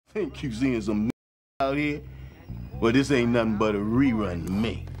Think you seeing some out here? Well, this ain't nothing but a rerun to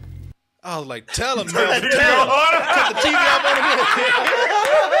me. I was like, tell him, man. Tell him. Cut the TV off on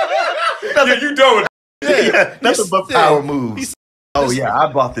him. Yeah, you doing? Yeah, nothing but power moves. Oh yeah, I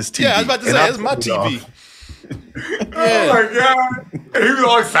bought this TV. Yeah, I was about to say, that's my TV. Oh my God. And he was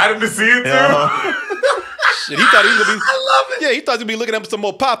all excited to see it too. Shit, he thought he was gonna be. I love it. Yeah, he thought he was gonna be looking at some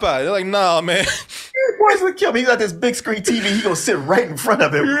more Popeye. They're like, nah, man. Boy's gonna kill me. He's got this big screen TV. He gonna sit right in front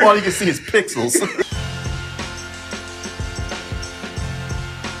of him. All you can see is pixels.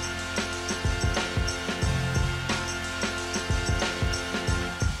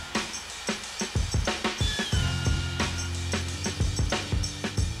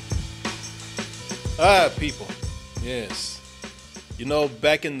 People. Yes. You know,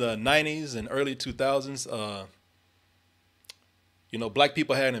 back in the 90s and early 2000s, you know, black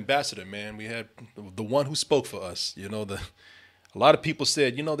people had an ambassador, man. We had the one who spoke for us. You know, a lot of people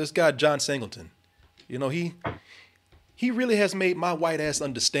said, you know, this guy, John Singleton, you know, he really has made my white ass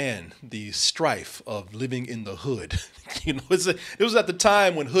understand the strife of living in the hood. You know, it was at the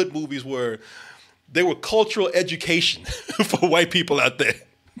time when hood movies were cultural education for white people out there.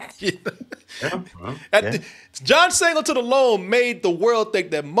 Yeah. John Singleton alone made the world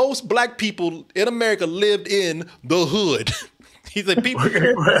think that most black people in America lived in the hood. He said people,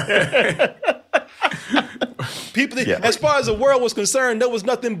 as far as the world was concerned, there was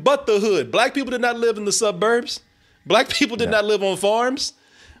nothing but the hood. Black people did not live in the suburbs. Black people did not live on farms.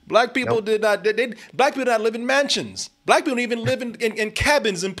 Black people did not. Black people did not live in mansions. Black people didn't even live in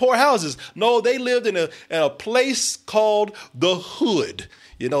cabins and poor houses. No, they lived in a place called the hood.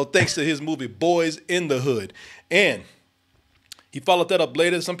 You know, thanks to his movie Boys in the Hood. And he followed that up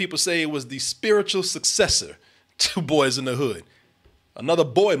later. Some people say it was the spiritual successor to Boys in the Hood. Another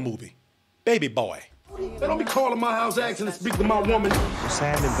boy movie, Baby Boy. They don't be calling my house asking to speak to my woman. What's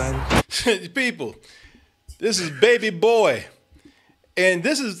happening, baby? People, this is Baby Boy. And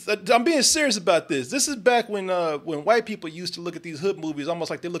this is, I'm being serious about this. This is back when white people used to look at these hood movies almost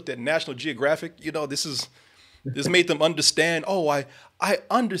like they looked at National Geographic. You know, this made them understand, oh, I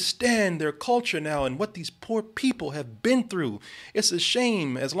understand their culture now and what these poor people have been through. It's a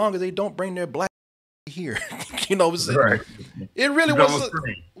shame as long as they don't bring their black here. You know, Right. It really was.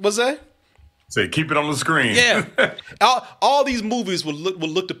 What's that? Say, keep it on the screen. Yeah. all these movies were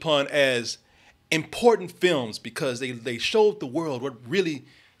looked upon as important films because they showed the world what really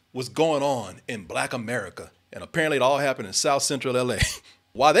was going on in black America. And apparently it all happened in South Central LA.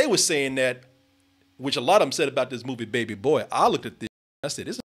 While they were saying that, which a lot of them said about this movie, Baby Boy, I looked at this, I said,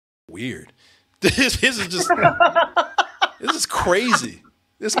 this is weird. This is just, this is crazy.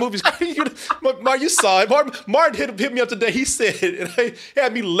 This movie's crazy. Martin, you saw it. Martin hit me up today. He said, and he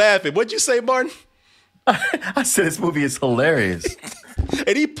had me laughing. What'd you say, Martin? I said this movie is hilarious.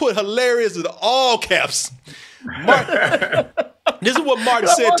 And he put hilarious in all caps. Martin, this is what Martin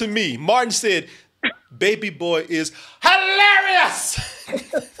said to me. Martin said, Baby Boy is hilarious.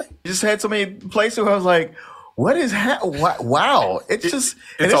 You just had so many places where I was like, what is wow. It's just,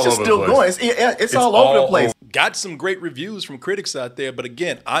 and it's just still going. It's all over the place. Got some great reviews from critics out there. But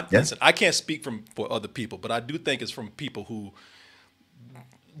again, listen, I can't speak for other people, but I do think it's from people who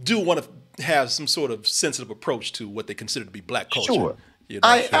do want to have some sort of sensitive approach to what they consider to be black culture. Sure. You know,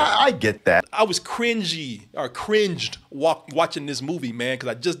 I get that. I was cringed watching this movie, man, because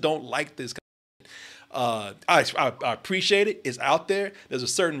I just don't like this. I appreciate it. It's out there. There's a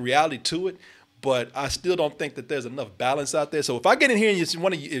certain reality to it, but I still don't think that there's enough balance out there. So if I get in here and you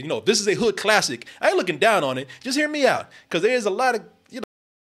want to, you know, if this is a hood classic, I ain't looking down on it. Just hear me out, because there's a lot of, you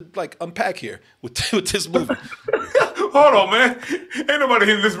know, like unpack here with this movie. Hold on, man. Ain't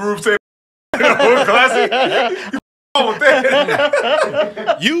nobody in this room saying hood classic.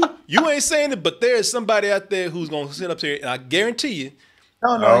 You ain't saying it, but there is somebody out there who's gonna sit up here, and I guarantee you.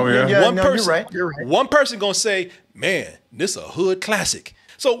 No, One person, you're right. One person gonna say, "Man, this a hood classic."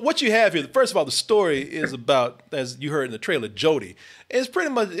 So what you have here, first of all, the story is about, as you heard in the trailer, Jody. It's pretty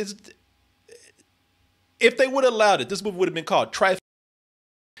much, if they would have allowed it, this movie would have been called Trifling.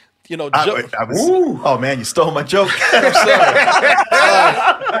 You know, oh man, you stole my joke. I'm sorry.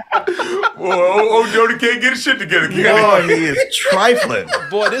 Whoa, Jody can't get his shit together. Boy, he is trifling.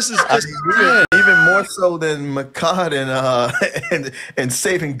 Boy, this is just even more so than McCod and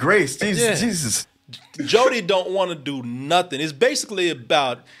Saving Grace. Jesus. Jody don't want to do nothing. It's basically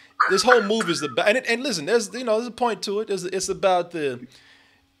about, this whole movie is about, and listen, there's a point to it. It's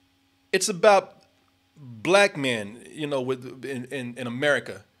about black men, you know, in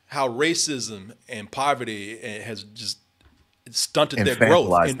America, how racism and poverty has just stunted their growth.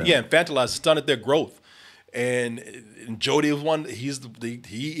 Infantilized, stunted their growth. And Jody is one. He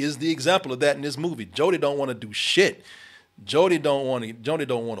is the example of that in this movie. Jody don't want to do shit. Jody don't want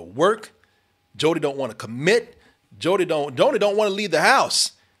to work. Jody don't want to commit. Jody don't want to leave the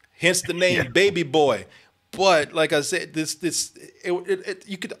house. Hence the name Baby Boy. But like I said, this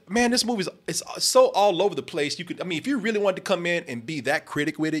movie it's so all over the place. If you really wanted to come in and be that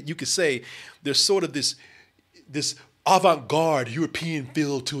critic with it, you could say there's sort of this avant-garde European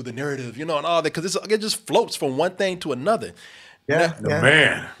feel to the narrative, and all that, because it just floats from one thing to another.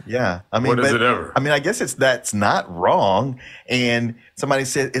 Man. Yeah. What is it ever? I guess that's not wrong. And somebody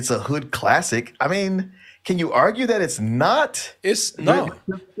said it's a hood classic. Can you argue that it's not? It's no.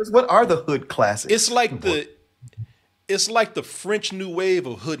 What are the hood classics? It's like the French New Wave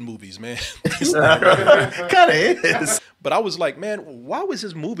of hood movies, man. Kind of is. But I was like, man, why was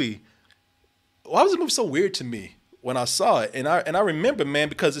this movie so weird to me when I saw it? And I remember, man,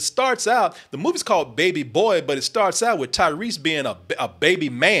 because it starts out, the movie's called Baby Boy, but it starts out with Tyrese being a baby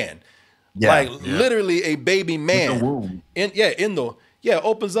man. Literally a baby man. In the womb. It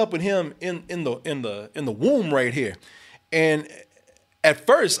opens up with him in the womb right here. And at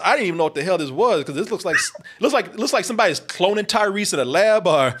first, I didn't even know what the hell this was, because this looks like somebody's cloning Tyrese in a lab.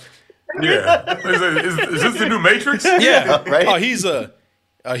 Or is this the new Matrix? Yeah, right.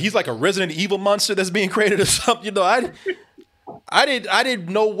 Oh, he's like a Resident Evil monster that's being created or something. I didn't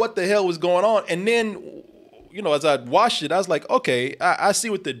know what the hell was going on. And then, as I watched it, I was like, okay, I see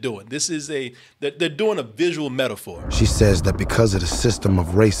what they're doing. They're doing a visual metaphor. She says that because of the system of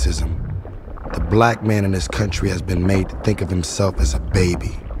racism, the black man in this country has been made to think of himself as a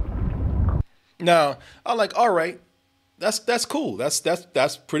baby. Now, I'm like, all right, that's cool. That's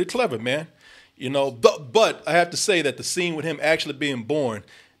pretty clever, man. But I have to say that the scene with him actually being born,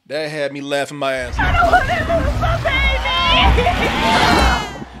 that had me laughing my ass off. I don't want to lose my baby!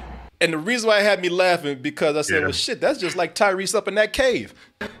 And the reason why it had me laughing, because I said, well, shit, that's just like Tyrese up in that cave.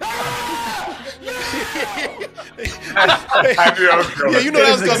 You know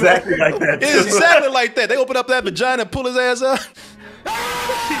that was exactly like that. It's exactly like that. They open up that vagina and pull his ass out.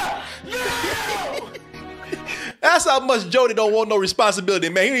 That's how much Jody don't want no responsibility,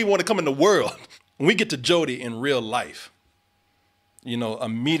 man. He don't even want to come in the world. When we get to Jody in real life, we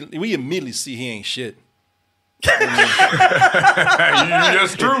immediately see he ain't shit. That's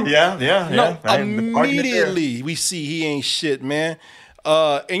true. Yeah. Immediately we see he ain't shit, man.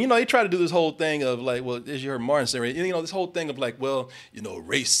 And they try to do this whole thing of like, well, as you heard Martin say, this whole thing of like, well,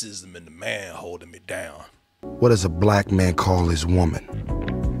 racism and the man holding me down. What does a black man call his woman?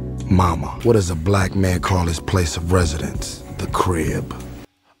 Mama. What does a black man call his place of residence? The crib.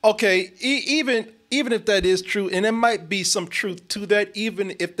 Okay, even if that is true, and there might be some truth to that,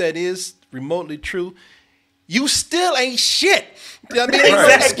 even if that is remotely true, you still ain't shit. Ain't no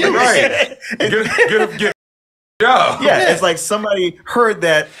excuse. Right. Get Yeah, it's like somebody heard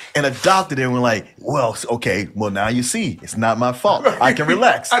that and adopted it and were like, well, okay, well, now you see, it's not my fault. I can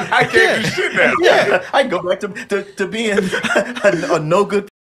relax. I can't do shit now. Yeah, I can go back to being a no good.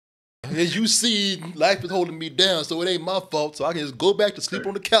 As you see, life is holding me down, so it ain't my fault. So I can just go back to sleep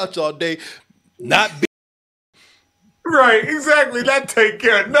on the couch all day, not be. Right, exactly. That take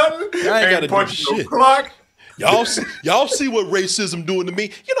care of nothing. I ain't gotta do no shit. Clock. Y'all see what racism doing to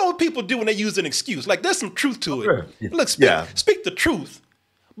me? You know what people do when they use an excuse? Like, there's some truth to it. Look, speak the truth,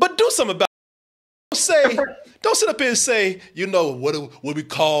 but do something about it. Don't sit up here and say, what we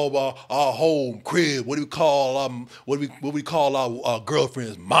call our home crib? What do we call what we call our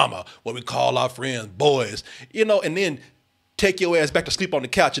girlfriends mama? What we call our friends boys? And then take your ass back to sleep on the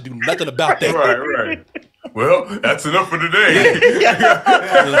couch and do nothing about that. Right. Well, that's enough for today. So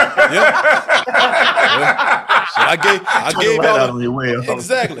I gave y'all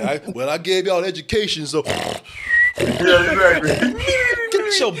exactly. I gave y'all education, so Exactly.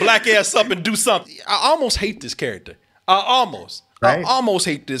 get your black ass up and do something. I almost hate this character. I almost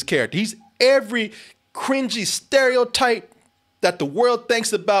hate this character. He's every cringy stereotype that the world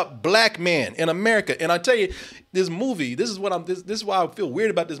thinks about black men in America. And I tell you, this movie, this is why I feel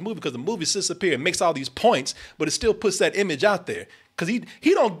weird about this movie, because the movie sits up here and makes all these points, but it still puts that image out there. Because he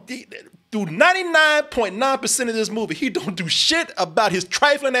through 99.9% of this movie, he don't do shit about his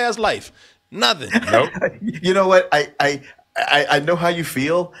trifling ass life. Nothing. Nope. You know what? I know how you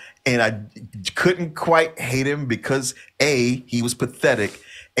feel, and I couldn't quite hate him because A, he was pathetic,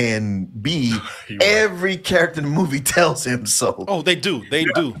 and B, every character in the movie tells him so. Oh, they do. They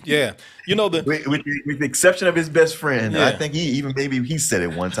do. Yeah. With the exception of his best friend, I think maybe he said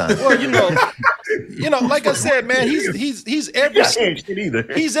it one time. Well, like I said, man, he's every shit either.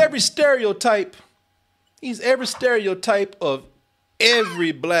 He's every stereotype. He's every stereotype of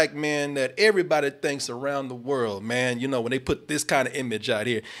every black man that everybody thinks around the world, man, you know, when they put this kind of image out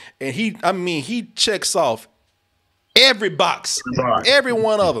here. And he checks off every box, every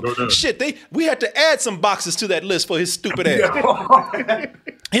one of them. Shit, we had to add some boxes to that list for his stupid ass.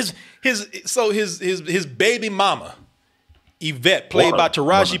 his baby mama, Yvette, played by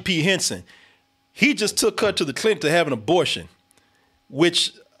Taraji P Henson, he just took her to the clinic to have an abortion,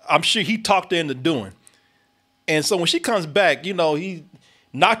 which I'm sure he talked her into doing. And so when she comes back, you know, he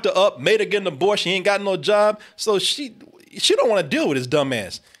knocked her up, made her get an abortion. He ain't got no job. So she don't want to deal with his dumb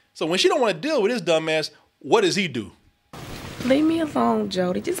ass. So when she don't want to deal with his dumb ass, what does he do? Leave me alone,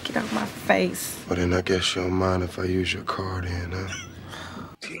 Jody. Just get out my face. But then I guess you don't mind if I use your card in, huh?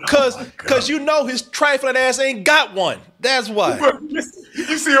 Cause you know his trifling ass ain't got one. That's why. You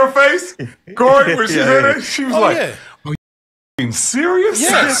see her face, Corey, when she heard it? She was like, yeah. "Are you being serious?"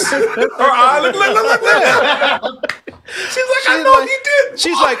 Yes. Her eye look. She's like, "I know he did."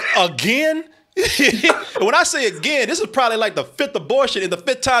 She's like, again? When I say again, this is probably like the 5th abortion and the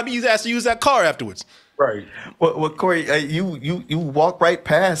 5th time he has to use that car afterwards. Right. Well, Corey, you walk right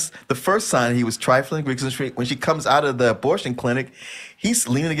past the first sign he was trifling, because when she comes out of the abortion clinic, he's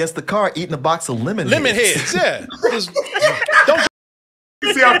leaning against the car eating a box of lemon heads. Yeah. Don't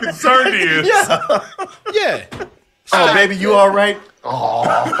You see how concerned he is. yeah. Oh, baby, you all right? Oh,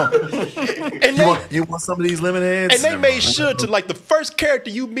 and you want some of these lemon heads? And they made sure to, like, the first character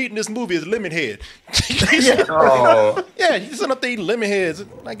you meet in this movie is Lemonhead. Yeah, he's sitting up there eating lemon heads.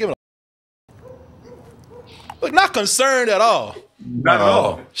 Not giving a Look, not concerned at all. Not at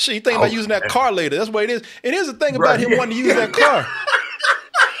all. Shit, you think about using that car later. That's what it is. And here's the thing about him wanting to use that car.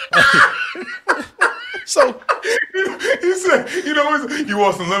 So he said, you know, you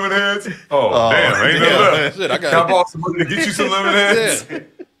want some lemon heads? Oh, damn, ain't no left. Shit, Can I borrow some money to get you some lemon heads?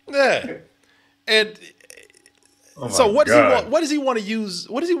 Yeah. And so what does he want? What does he want to use?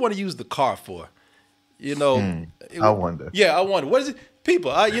 What does he want to use the car for? You know, I wonder. Yeah, I wonder. What is it?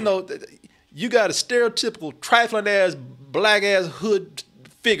 People, you know, you got a stereotypical trifling ass black ass hood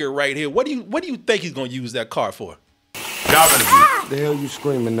figure right here. What do you think he's gonna use that car for? Job interview. The hell you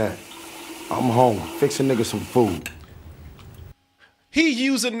screaming at? I'm home. Fix a nigga some food. He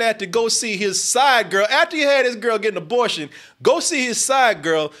using that to go see his side girl. After he had his girl get an abortion, go see his side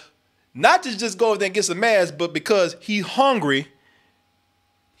girl, not to just go over there and get some ass, but because he's hungry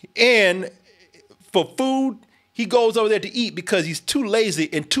and for food, he goes over there to eat because he's too lazy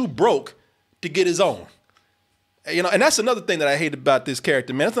and too broke to get his own. You know, and that's another thing that I hate about this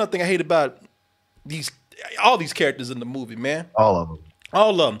character, man. That's another thing I hate about all these characters in the movie, man. All of them.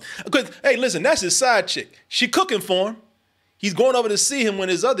 All of them. Because, hey, listen, that's his side chick. She cooking for him. He's going over to see him when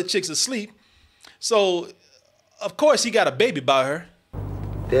his other chick's asleep. So, of course, he got a baby by her.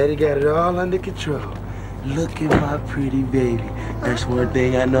 Daddy got it all under control. Look at my pretty baby. That's one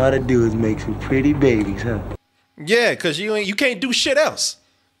thing I know how to do is make some pretty babies, huh? Yeah, because you can't do shit else.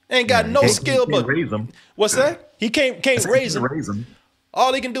 Ain't got no skill, but raise them. What's that? He can't raise him. Raise them.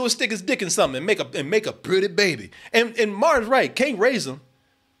 All he can do is stick his dick in something and make a pretty baby. And Martin's right, can't raise him.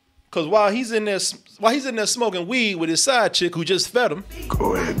 Cause while he's in there smoking weed with his side chick who just fed him.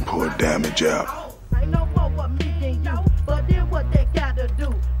 Go ahead and pour damage out.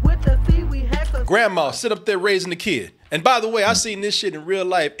 Grandma sit up there raising the kid. And by the way, I seen this shit in real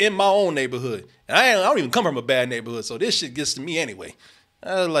life in my own neighborhood. And I don't even come from a bad neighborhood, so this shit gets to me anyway.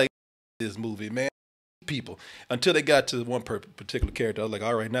 I was like, this movie, man. People until they got to one particular character. I was like,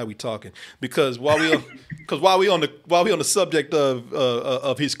 all right, now we talking. Because while we on the subject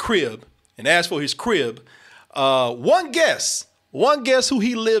of his crib and as for his crib, one guess who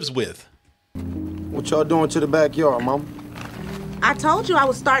he lives with. What y'all doing to the backyard, Mama? I told you I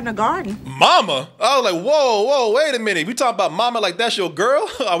was starting a garden. Mama? I was like, whoa, wait a minute. We talking about mama like that's your girl?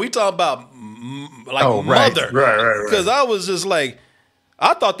 Are we talking about mother? Right. Because I was just like,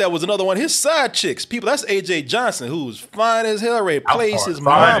 I thought that was another one of his side chicks. People, that's AJ Johnson, who's fine as hell, ready to place his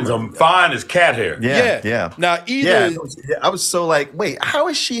mama. Fine as cat hair. Yeah. Now, I was so like, wait, how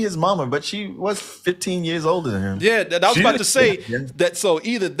is she his mama? But she was 15 years older than him. Yeah, I was about to say that. So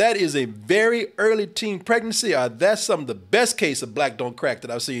either that is a very early teen pregnancy, or that's some of the best case of black don't crack that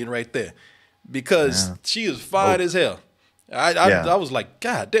I've seen right there, because she is fine as hell. I was like,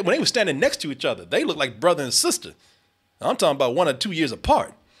 God damn, when they were standing next to each other, they looked like brother and sister. I'm talking about 1 or 2 years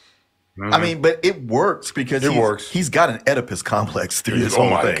apart. I mean, but it works because he's got an Oedipus complex through this whole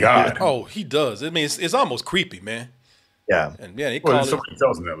thing. Oh my God! Oh, he does. I mean, it's almost creepy, man. Yeah, and yeah, somebody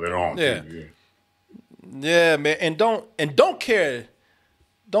tells him that later on. Yeah, man, and don't care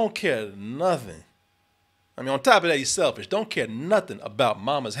nothing. I mean, on top of that, he's selfish. Don't care nothing about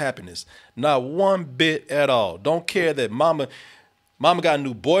mama's happiness, not one bit at all. Don't care that mama. Mama got a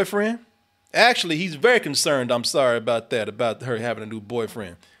new boyfriend. Actually, he's very concerned, I'm sorry about that, about her having a new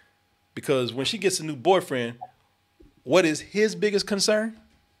boyfriend. Because when she gets a new boyfriend, what is his biggest concern?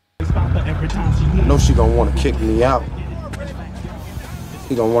 I know she gonna wanna kick me out.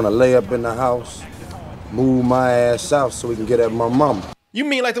 He gonna wanna lay up in the house, move my ass out so we can get at my mama. You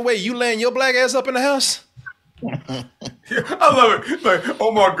mean like the way you laying your black ass up in the house? I love it. Like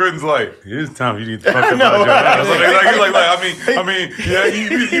Omar Gooden's like, it's time you need to fuck up out your house. I mean, yeah,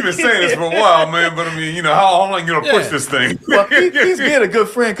 you've been saying this for a while, man. But I mean, you know, how long you gonna push this thing? Well, he's being a good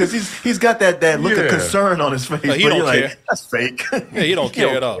friend because he's got that look of concern on his face. No, he don't care. Like, that's fake. Yeah, he don't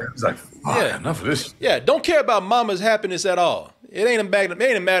care at all. He's like, enough of this. Yeah, don't care about mama's happiness at all. It ain't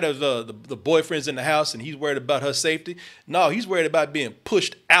a matter of the boyfriend's in the house and he's worried about her safety. No, he's worried about being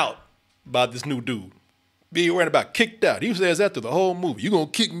pushed out by this new dude. Being worried about kicked out. He says that through the whole movie. You gonna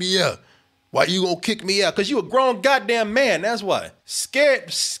kick me out? Why you gonna kick me out? Because you a grown goddamn man, that's why. Scared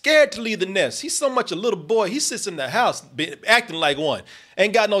to leave the nest. He's so much a little boy. He sits in the house acting like one.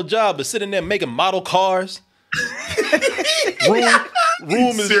 Ain't got no job but sitting there making model cars.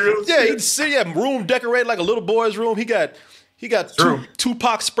 room is room decorated like a little boy's room. He got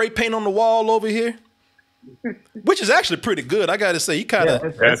Tupac spray paint on the wall over here. Which is actually pretty good. I gotta say, he kind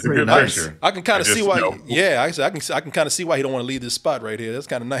of that's a good picture. I can kind of see why. I can kind of see why he don't want to leave this spot right here. That's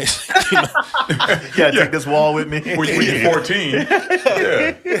kind of nice. Take this wall with me. When you're 14,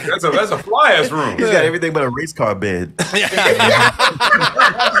 yeah, that's a fly ass room. He's got everything but a race car bed.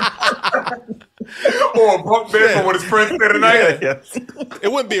 Or a bunk bed for when his friends stay tonight. It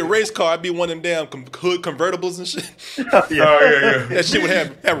wouldn't be a race car. It'd be one of them damn hood convertibles and shit. That shit would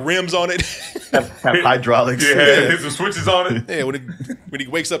have rims on it. have hydraulics. Yeah, hit some switches on it. Yeah, when he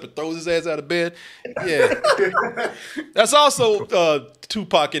wakes up and throws his ass out of bed. Yeah. That's also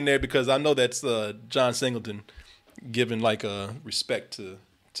Tupac in there because I know that's John Singleton giving like respect to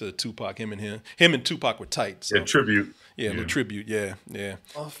Tupac. Him and Tupac were tight. So. Yeah, tribute. Yeah, a little tribute. Yeah.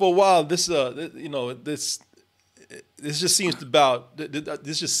 For a while, this just seems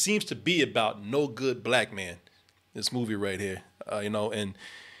to be about no good black man. This movie right here, and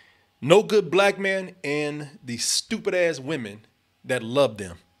no good black man and the stupid ass women that love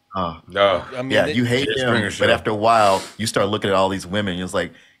them. No. I mean, you hate them, but after a while, you start looking at all these women, and it's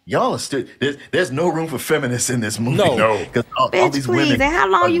like, y'all are there's no room for feminists in this movie. No. Because all these please, women. and how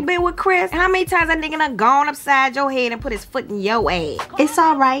long you been with Chris? How many times that nigga done gone upside your head and put his foot in your ass? It's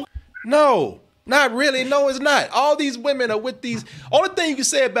all right. No, not really. No, it's not. All these women are with these. Only thing you can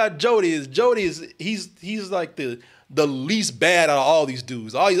say about Jody is he's like the least bad out of all these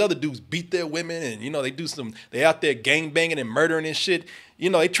dudes. All these other dudes beat their women and they out there gang banging and murdering and shit.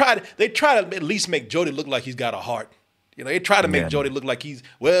 They try to at least make Jody look like he's got a heart. They try to make Jody look like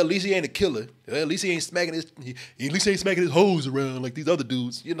at least he ain't a killer. Well, at least he ain't smacking his hoes around like these other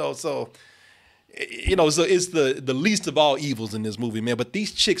dudes. So it's the least of all evils in this movie, man. But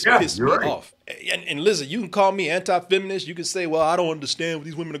these chicks piss me off. And listen, you can call me anti-feminist. You can say, well, I don't understand what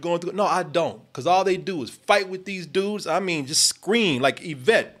these women are going through. No, I don't. Because all they do is fight with these dudes. I mean, just scream like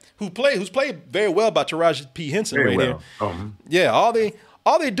Yvette, who's played very well by Taraji P Henson here. Yeah, all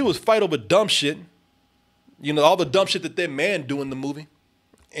they do is fight over dumb shit. All the dumb shit that their man do in the movie,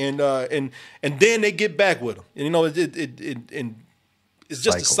 and then they get back with him. And it's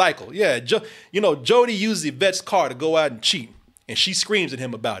just a cycle. Yeah, Jody uses Yvette's car to go out and cheat, and she screams at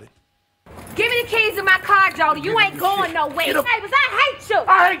him about it. Give me the keys to my car, Jody. You ain't going nowhere. Neighbors, I hate you.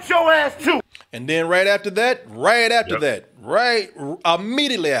 I hate your ass too. And then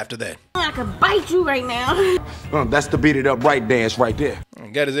immediately after that. I could bite you right now. That's the beat it up right dance right there.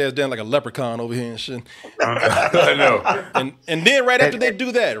 Got his ass down like a leprechaun over here and shit. I know. And then right after they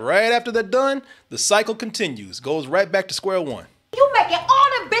do that, right after they're done, the cycle continues. Goes right back to square one. You making all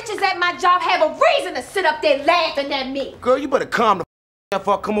the bitches at my job have a reason to sit up there laughing at me. Girl, you better calm the f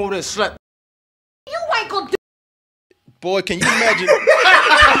before I come over there and slap. You ain't gonna do. Boy, can you imagine?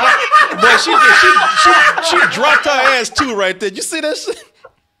 Boy, she dropped her ass too right there. You see that shit?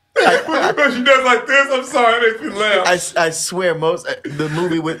 She does like this. I'm sorry, it makes me laugh. I swear, most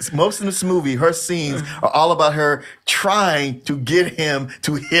in this movie, her scenes are all about her trying to get him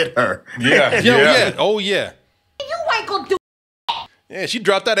to hit her. Yeah. Oh yeah. You ain't gonna do. Yeah, she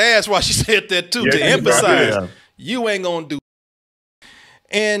dropped that ass while she said that too to emphasize you ain't gonna do.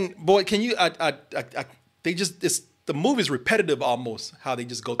 And boy, can you? The movie's repetitive almost. How they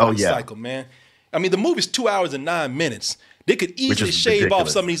just go through the cycle, man. I mean, the movie's 2 hours and 9 minutes. They could easily shave off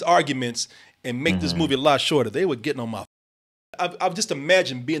some of these arguments and make this movie a lot shorter. They were getting on my. I've just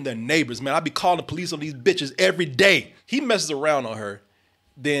imagined being their neighbors, man. I'd be calling the police on these bitches every day. He messes around on her,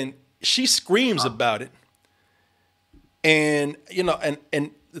 then she screams about it. And you know,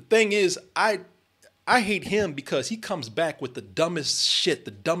 and the thing is, I hate him because he comes back with the dumbest shit,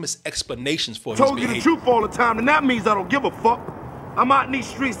 the dumbest explanations for his behavior. Told you the truth all the time, and that means I don't give a fuck. I'm out in these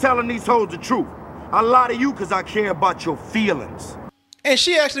streets telling these hoes the truth. I lie to you because I care about your feelings. And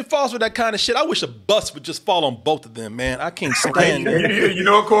she actually falls for that kind of shit. I wish a bus would just fall on both of them, man. I can't stand that. You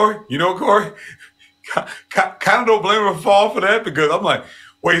know what, Corey? You know what, Corey? Kind of don't blame her for fall for that because I'm like,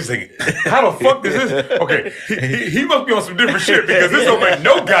 wait a second, how the fuck is this? Okay, he must be on some different shit because this don't make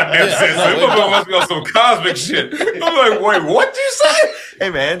no goddamn sense. He must be on some cosmic shit. I'm like, wait, what you say? Hey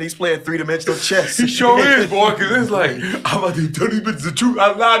man, he's playing three-dimensional chess. He sure is, boy, because it's like, I'm about to tell these bitches the truth.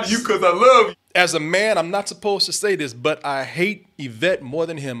 I lied to you because I love you. As a man, I'm not supposed to say this, but I hate Yvette more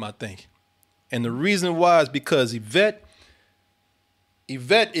than him, I think. And the reason why is because Yvette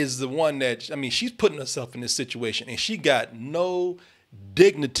is the one that, I mean, she's putting herself in this situation and she got no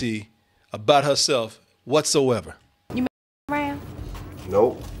dignity about herself whatsoever. You around?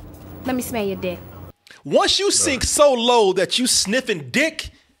 Nope. Let me smell your dick. Once you sink so low that you sniffing dick,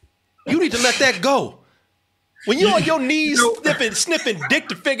 you need to let that go. When you're on your knees sniffing dick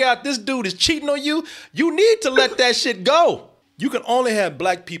to figure out this dude is cheating on you, you need to let that shit go. You can only have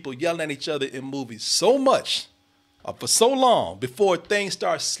black people yelling at each other in movies so much for so long before things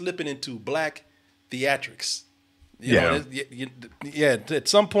start slipping into black theatrics. You know, at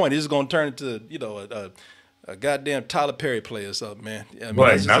some point it's going to turn into, you know, a goddamn Tyler Perry play or something, man. I mean,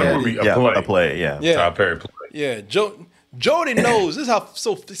 but not a movie, a play. Yeah. Tyler Perry play. Yeah, Jody knows. This is how.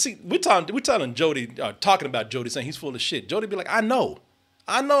 So see, we're telling Jody, talking about Jody, saying he's full of shit. Jody be like, I know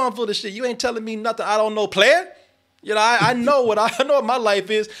I'm full of shit. You ain't telling me nothing I don't know, player. You know, I know what my life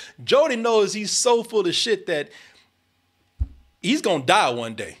is. Jody knows he's so full of shit that he's gonna die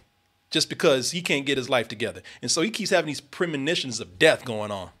one day, just because he can't get his life together, and so he keeps having these premonitions of death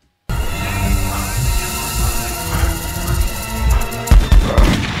going on.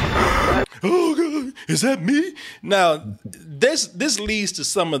 Oh God, is that me? Now, this leads to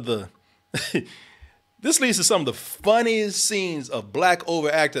some of the funniest scenes of black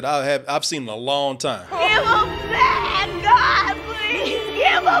overact that I've seen in a long time. Give him back, God, please,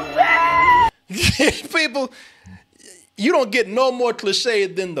 give him back. People, you don't get no more cliche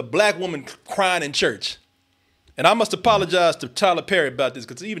than the black woman crying in church. And I must apologize to Tyler Perry about this,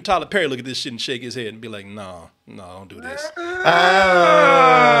 because even Tyler Perry look at this shit and shake his head and be like, no, don't do this.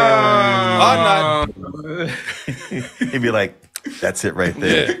 He'd be like, that's it right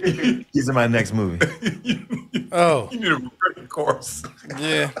there. Yeah. He's in my next movie. You need a break course.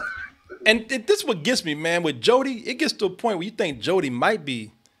 Yeah. And this is what gets me, man. With Jody, it gets to a point where you think Jody might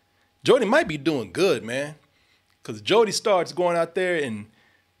be doing good, man. Because Jody starts going out there and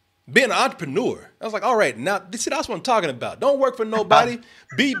being an entrepreneur. I was like, all right, now see, that's what I'm talking about. Don't work for nobody.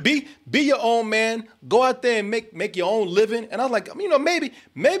 Be your own man. Go out there and make your own living. And I was like, you know,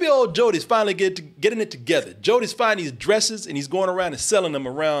 maybe old Jody's finally getting it together. Jody's finding these dresses and he's going around and selling them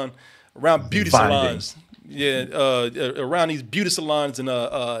around beauty salons. Yeah, around these beauty salons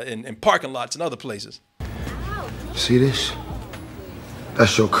and parking lots and other places. See this?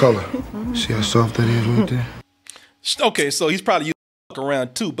 That's your color. See how soft that is right there? Okay, so he's probably using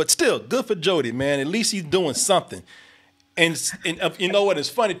around too, but still, good for Jody, man. At least he's doing something. And you know what? It's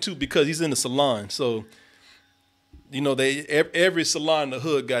funny too because he's in the salon. So, you know, every salon in the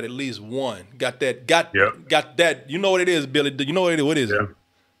hood got at least one. Got that. You know what it is, Billy? You know what it is?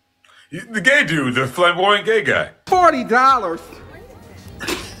 Yeah. The gay dude, the flamboyant gay guy. $40.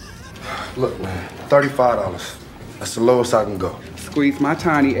 Look, man, $35. That's the lowest I can go. Squeeze my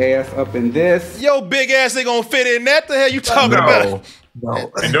tiny ass up in this. Yo, big ass ain't gonna fit in that. The hell you talking about?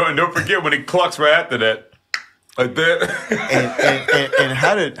 No. And don't forget when he clucks right after that. Like that. and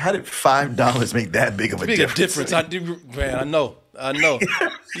how did $5 make that big of a difference? I know.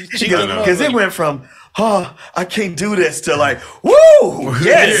 Because it went from, oh, I can't do this to like, woo,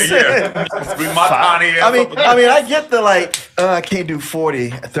 yes. Yeah. My tiny ass. I mean, I get the like, I can't do 40,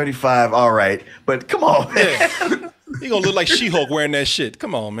 35, all right, but come on, man. Yeah. He gonna look like She-Hulk wearing that shit.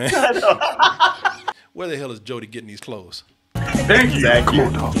 Come on, man. Where the hell is Jody getting these clothes? Thank you. Thank you.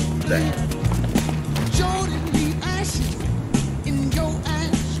 Come on,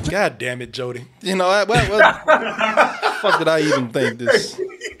 God damn it, Jody. You know, fuck did I even think this?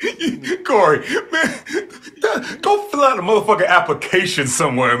 Corey, man, go fill out a motherfucking application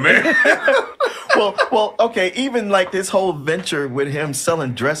somewhere, man. Well, okay. Even like this whole venture with him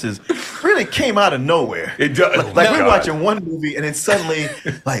selling dresses really came out of nowhere. It does. Like we're watching one movie and it's suddenly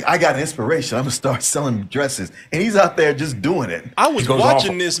like, I got an inspiration. I'm gonna start selling dresses, and he's out there just doing it. I was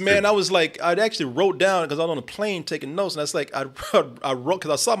watching this, man. I was like, I actually wrote down because I was on a plane taking notes, and I was like, I wrote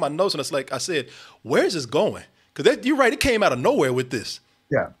because I saw my notes, and it's like I said, where's this going? Because you're right, it came out of nowhere with this.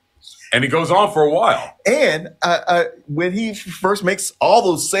 Yeah. And it goes on for a while. And when he first makes all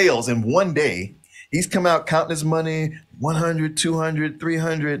those sales in one day, he's come out counting his money, 100, 200,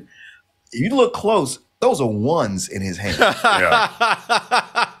 300. You look close, those are ones in his hand. Yeah.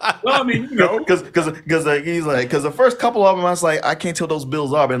 Well, I mean, you know. Because he's like, because the first couple of them, I was like, I can't tell those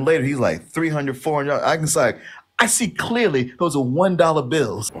bills are. But later, he's like 300, 400. I can say, I see clearly those are $1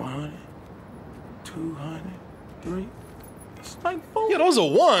 bills. 100, 200, 300. Yeah, those are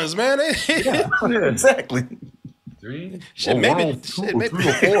ones, man. Yeah, exactly. 3, shit, maybe 3 or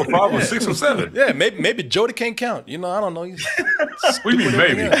 4 or 5 or 6 or 7. Yeah, maybe Jody can't count. You know, I don't know. What do you mean,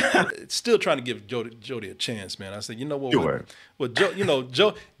 maybe? Still trying to give Jody a chance, man. I said, you know what? Sure.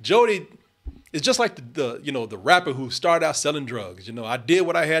 Jody is just like the rapper who started out selling drugs. You know, I did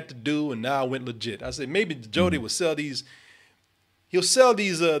what I had to do, and now I went legit. I said maybe Jody will sell these. He'll sell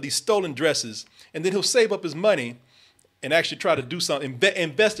these stolen dresses, and then he'll save up his money and actually try to do something,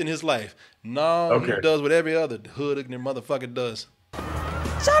 invest in his life. No, he does what every other hood-ignorant motherfucker does.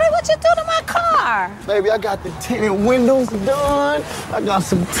 Shorty, what you do to my car? Baby, I got the tinted windows done. I got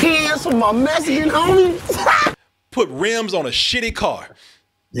some tins for my Mexican homies. Put rims on a shitty car.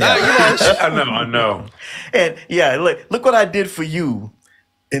 Yeah. Now, I know. And yeah, look what I did for you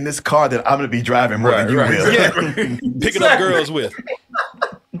in this car that I'm going to be driving more than you will. Yeah. Picking up girls with.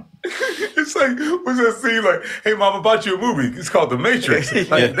 It's like, what's that scene like? Hey, mom, I bought you a movie. It's called The Matrix.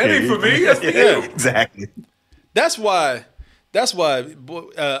 Like, that ain't for me. That's for you. Exactly. That's why, I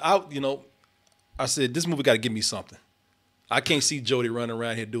said, this movie got to give me something. I can't see Jody running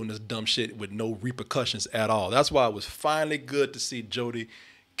around here doing this dumb shit with no repercussions at all. That's why it was finally good to see Jody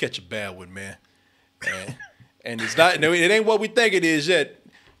catch a bad one, man. And it's not, it ain't what we think it is yet.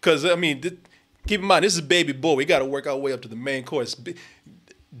 Because, I mean, keep in mind, this is baby boy. We got to work our way up to the main course.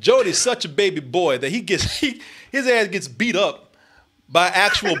 Jody's such a baby boy that his ass gets beat up by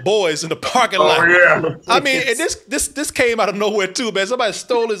actual boys in the parking lot. Oh, yeah. I mean, and this came out of nowhere too, man. Somebody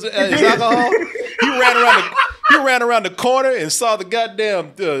stole his alcohol. He ran around the corner and saw the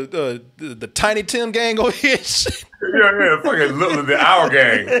goddamn the Tiny Tim gang over here. Yeah, fucking the Our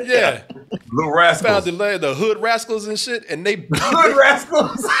Gang. Yeah. Little Rascals. Found the Hood Rascals and shit, and they Hood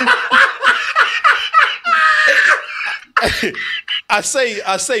Rascals. I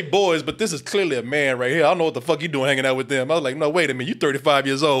say boys, but this is clearly a man right here. I don't know what the fuck you doing hanging out with them. I was like, no, wait a minute. You 35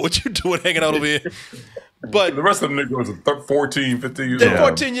 years old. What you doing hanging out over here? But the rest of them niggas are 14, 15 years old. They're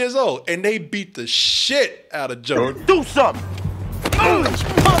 14 years old, and they beat the shit out of Jody. Do something.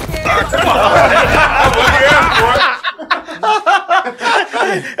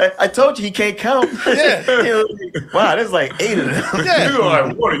 I told you he can't count. Yeah. Wow, there's like 8 of them. Yeah.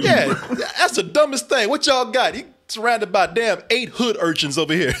 Like, what are you? Yeah, that's the dumbest thing. What y'all got? He surrounded by damn 8 hood urchins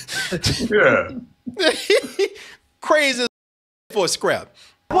over here. Yeah. Crazy for a scrap.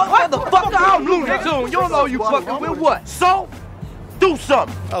 What the fuck? I'm Looney Tunes. You don't know you fucking with what? So, do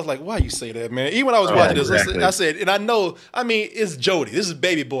something. I was like, why you say that, man? Even when I was watching this, I said, and I know, I mean, it's Jody. This is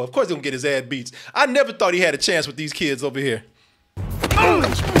baby boy. Of course he's gonna get his ass beats. I never thought he had a chance with these kids over here.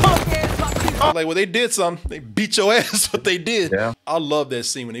 Like, well, they did something. They beat your ass, what they did. Yeah. I love that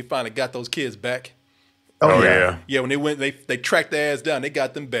scene when they finally got those kids back. Oh, yeah. Yeah, when they went, they tracked their ass down. They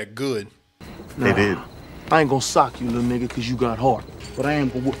got them back good. They did. I ain't gonna sock you, little nigga, because you got heart. But I am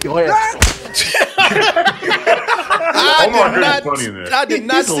gonna whoop your ass. I did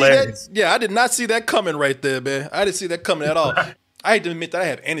not see that. Yeah, I did not see that coming right there, man. I didn't see that coming at all. I hate to admit that I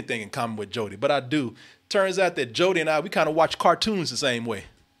have anything in common with Jody, but I do. Turns out that Jody and we kind of watch cartoons the same way.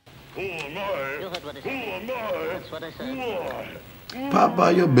 Who am I? Who am I? That's what I said.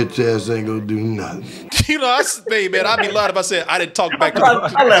 Papa, your bitch ass ain't gonna do nothing. You know, man, I'd be lying if I said I didn't talk back to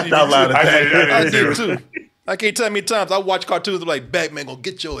I laughed out loud at that. I did too. I can't tell how many times I watch cartoons like Batman gonna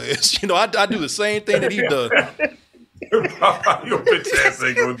get your ass. You know, I do the same thing that he does. Your bitch ass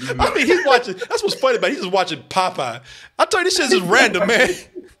ain't gonna do nothing. I mean, he's watching. That's what's funny about it. He's just watching Popeye. I tell you, this shit's just random, man.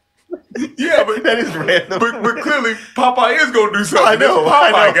 Yeah, but That is random. But clearly Popeye is gonna do something. I know.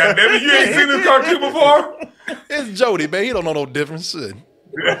 That's Popeye, goddammit. You ain't seen this cartoon before? It's Jody, man. He don't know no difference. Shit.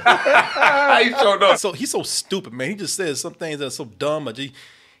 He showed up. So he's so stupid, man. He just says some things that are so dumb, but he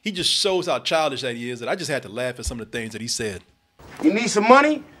just shows how childish that he is. That I just had to laugh at some of the things that he said. You need some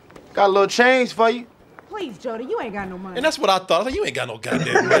money? Got a little change for you. Please, Jody, you ain't got no money. And that's what I thought. I was like, you ain't got no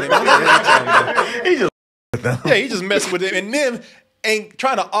goddamn money, man. He just messing with them, and then ain't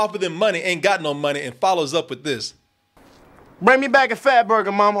trying to offer them money, ain't got no money, and follows up with this. Bring me back a fat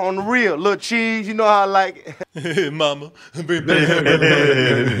burger, mama, on the real. Little cheese, you know how I like it. Mama. Shut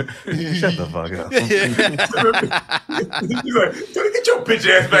the fuck up. He's like, get your bitch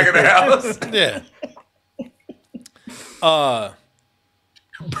ass back in the house. Yeah.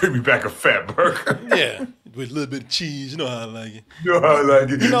 Bring me back a fat burger. Yeah, with a little bit of cheese. You know how I like it. You know how I like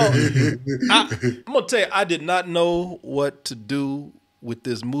it. You know, I'm gonna tell you, I did not know what to do with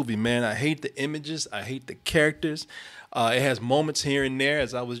this movie, man. I hate the images. I hate the characters. It has moments here and there,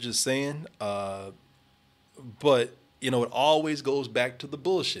 as I was just saying. But, you know, it always goes back to the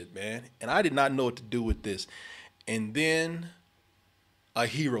bullshit, man. And I did not know what to do with this. And then a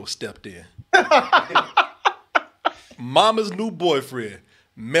hero stepped in. Mama's new boyfriend,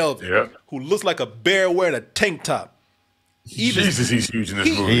 Melvin, who looks like a bear wearing a tank top. Jesus, he's huge in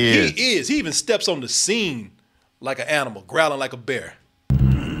this movie. He is. He even steps on the scene like an animal, growling like a bear.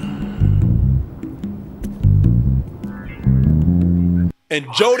 And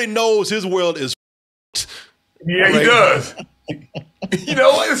Jody knows his world is yeah, he does. You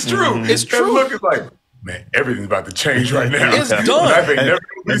know what? It's true. It's true. Look, it's like, man, everything's about to change right now. It's done. Life ain't never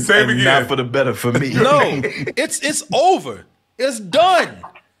gonna be the same again. Not for the better for me. No, it's over. It's done.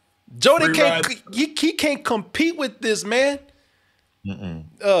 Jody can't compete with this, man.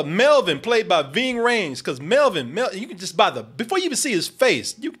 Melvin, played by Ving Rhames, because Melvin, you can just before you even see his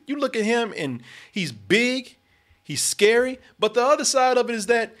face, you look at him and he's big, he's scary. But the other side of it is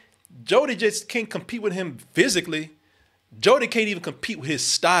that Jody just can't compete with him physically. Jody can't even compete with his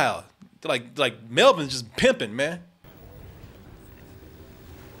style. Like Melvin's just pimping, man.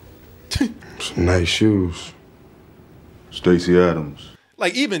 Some nice shoes. Stacey Adams.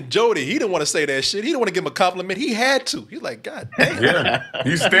 Like even Jody, he didn't want to say that shit. He didn't want to give him a compliment. He had to. He's like, God damn. Yeah,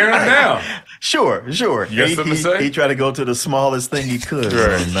 he's staring him down. Sure. You got something to say? He tried to go to the smallest thing he could.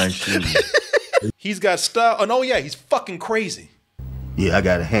 Right. Nice shoes. He's got style. Oh, no, yeah, he's fucking crazy. Yeah, I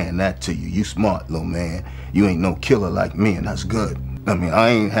gotta hand that to you. You smart, little man. You ain't no killer like me, and that's good. I mean, I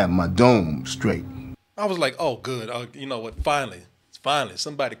ain't have my dome straight. I was like, oh, good. You know what? Finally,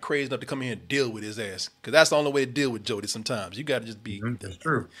 somebody crazy enough to come here and deal with his ass. Because that's the only way to deal with Jody sometimes. You got to just be. That's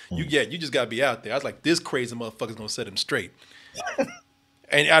true. You just got to be out there. I was like, this crazy motherfucker's going to set him straight.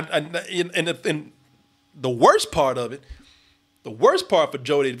 and the worst part of it, the worst part for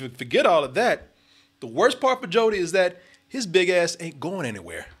Jody, forget all of that, the worst part for Jody is that his big ass ain't going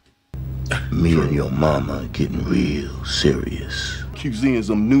anywhere. Me and your mama are getting real serious. Keep seeing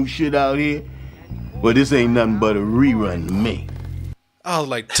some new shit out here? Well, this ain't nothing but a rerun to me. I was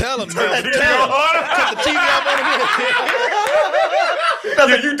like, tell him, man. Tell him. Cut the TV off on him.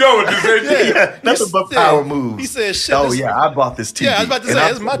 Yeah, you done with this, ain't you? Yeah, nothing but power moves. He said, shit. Oh, yeah, I bought this TV. Yeah, I was about to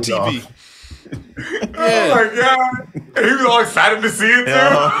say, it's my TV. Oh, my God. And he was all excited to see it,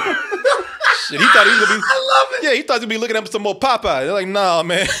 too. Shit, he thought he was gonna be. I love it. Yeah, he thought he was gonna be looking at some more Popeye. They're like, nah,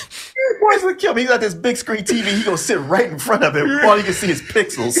 man. Boy's gonna kill me. He got this big screen TV. He gonna sit right in front of him. All you can see is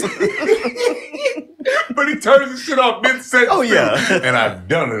pixels. But he turns the shit off mid-sentence. Oh, yeah. And I've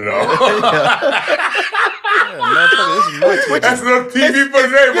done it all. That's enough TV for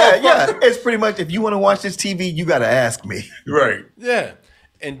today, yeah. It's pretty much, if you want to watch this TV, you got to ask me. Right. Yeah.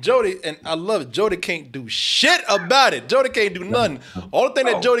 And Jody, and I love it, Jody can't do shit about it. Jody can't do nothing. Only thing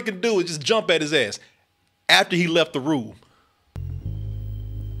that Jody can do is just jump at his ass after he left the room.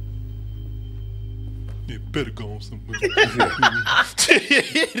 You better go on somewhere.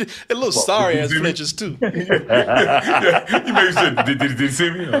 A little sorry ass flinches too. Yeah. You maybe said, did he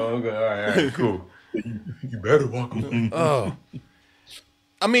see me? Oh, okay. All right, cool. You better walk away. Oh.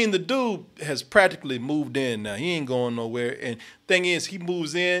 I mean, the dude has practically moved in now. He ain't going nowhere. And thing is, he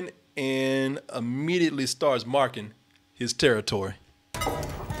moves in and immediately starts marking his territory.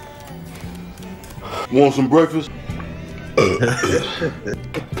 Want some breakfast?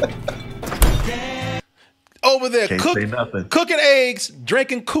 Over there, cooking eggs,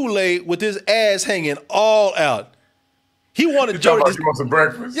 drinking Kool-Aid with his ass hanging all out. He wanted Jody to... You want some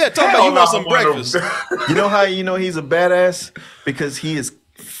breakfast? Yeah, talking about you want some breakfast. You know how you know he's a badass? Because he is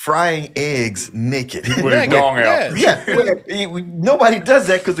frying eggs naked. With his dong out. Yeah. Nobody does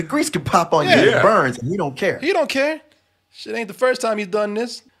that because the grease can pop on you and it burns, and he don't care. He don't care. Shit ain't the first time he's done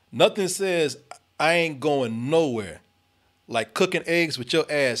this. Nothing says, I ain't going nowhere like cooking eggs with your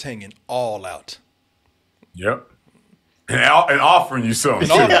ass hanging all out. Yep. And offering you something.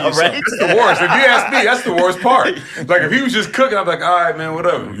 Right? That's the worst. If you ask me, that's the worst part. Like, if he was just cooking, I'd be like, all right, man,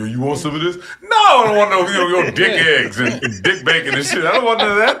 whatever. You want some of this? No, I don't want no dick eggs and dick bacon and shit. I don't want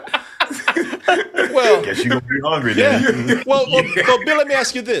none of that. Well, guess you're going to be hungry then. Yeah. Well, Bill, let me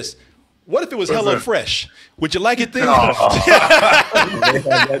ask you this. What if it was Hello Fresh? Would you like it then?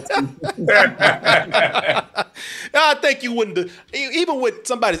 I think you wouldn't, even with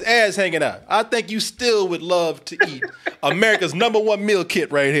somebody's ass hanging out, I think you still would love to eat America's #1 meal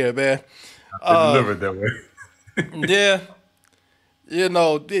kit right here, man. Delivered that way. Yeah. You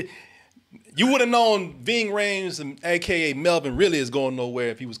know, You would have known Ving Rhames, and AKA Melvin, really is going nowhere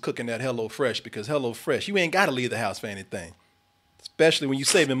if he was cooking that HelloFresh, because HelloFresh, you ain't got to leave the house for anything. Especially when you're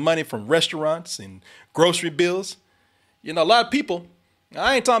saving money from restaurants and grocery bills. You know, a lot of people,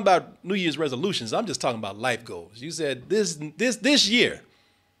 I ain't talking about New Year's resolutions. I'm just talking about life goals. You said this year,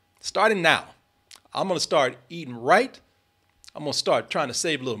 starting now, I'm going to start eating right. I'm going to start trying to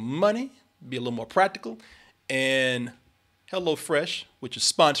save a little money, be a little more practical. And HelloFresh, which is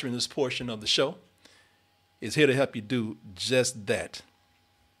sponsoring this portion of the show, is here to help you do just that.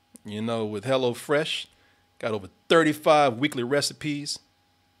 You know, with HelloFresh, got over 35 weekly recipes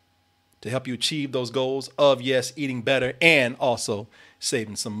to help you achieve those goals of, yes, eating better and also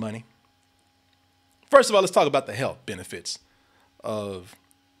saving some money. First of all, let's talk about the health benefits of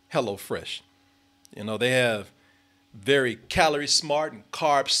HelloFresh. You know, they have very calorie smart and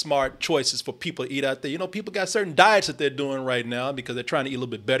carb smart choices for people to eat out there. You know, people got certain diets that they're doing right now because they're trying to eat a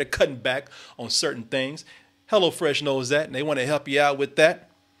little bit better, cutting back on certain things. HelloFresh knows that, and they want to help you out with that.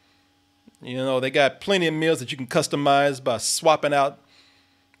 You know, they got plenty of meals that you can customize by swapping out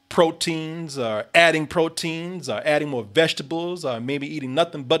proteins or adding more vegetables, or maybe eating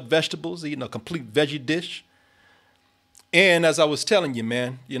nothing but vegetables, eating a complete veggie dish. And as I was telling you,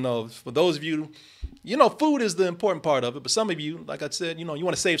 man, you know, for those of you, you know, food is the important part of it. But some of you, like I said, you know, you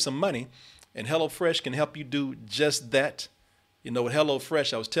want to save some money, and HelloFresh can help you do just that. You know, with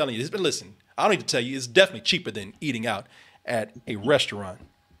HelloFresh, I was telling you, listen, I don't need to tell you, it's definitely cheaper than eating out at a restaurant.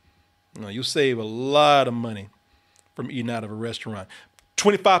 You know, you save a lot of money from eating out of a restaurant.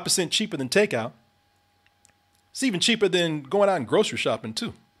 25% cheaper than takeout. It's even cheaper than going out and grocery shopping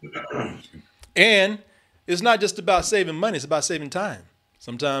too. And it's not just about saving money, it's about saving time.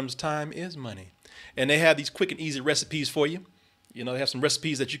 Sometimes time is money. And they have these quick and easy recipes for you. You know, they have some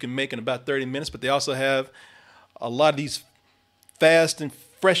recipes that you can make in about 30 minutes, but they also have a lot of these fast and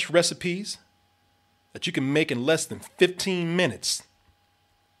fresh recipes that you can make in less than 15 minutes.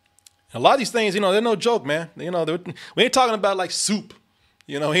 And a lot of these things, you know, they're no joke, man. You know, we ain't talking about like soup.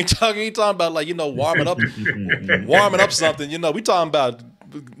 You know, we ain't talking about like, you know, warming up something. You know, we talking about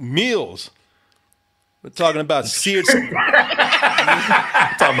meals. We're talking about seared. We're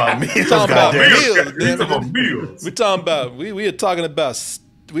talking about meals. We're talking about we're talking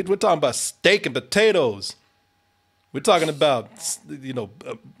about steak and potatoes. We're talking about, you know,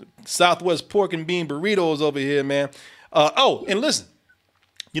 Southwest pork and bean burritos over here, man. Oh, and listen,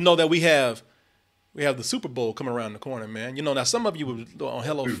 you know that we have the Super Bowl coming around the corner, man. You know, now some of you were on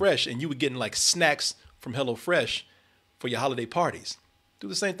HelloFresh and you were getting like snacks from HelloFresh for your holiday parties. Do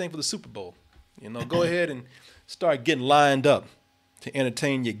the same thing for the Super Bowl. You know, go ahead and start getting lined up to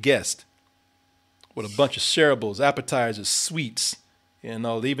entertain your guest with a bunch of shareables, appetizers, sweets. You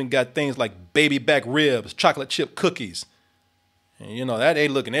know, they even got things like baby back ribs, chocolate chip cookies. And, you know, that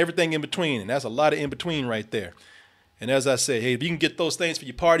ain't looking everything in between. And that's a lot of in between right there. And as I said, hey, if you can get those things for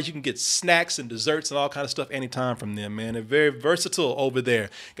your parties, you can get snacks and desserts and all kind of stuff anytime from them, man. They're very versatile over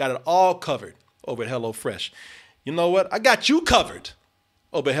there. Got it all covered over at HelloFresh. You know what? I got you covered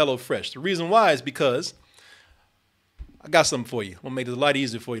over at HelloFresh. The reason why is because I got something for you. I'm going to make it a lot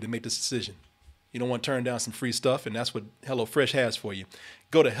easier for you to make this decision. You don't want to turn down some free stuff, and that's what HelloFresh has for you.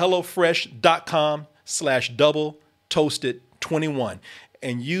 Go to HelloFresh.com/doubletoasted21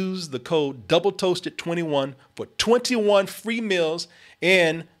 and use the code doubletoasted21 for 21 free meals,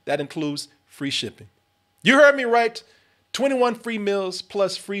 and that includes free shipping. You heard me right. 21 free meals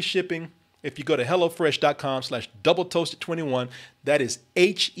plus free shipping if you go to HelloFresh.com/doubletoasted21. That is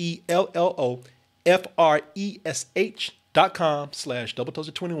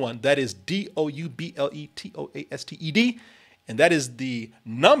HelloFresh.com/doubletoasted21. That is DOUBLETOASTED. And that is the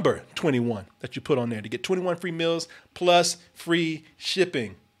number 21 that you put on there to get 21 free meals plus free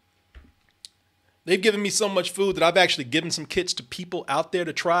shipping. They've given me so much food that I've actually given some kits to people out there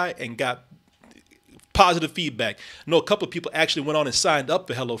to try and got positive feedback. I know a couple of people actually went on and signed up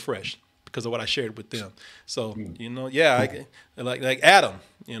for HelloFresh because of what I shared with them. So, you know, yeah, like Adam,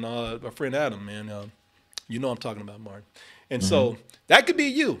 you know, my friend Adam, man, you know I'm talking about, Martin. And so that could be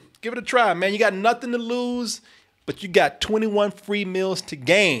you. Give it a try, man. You got nothing to lose, but you got 21 free meals to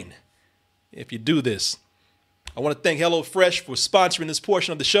gain if you do this. I want to thank HelloFresh for sponsoring this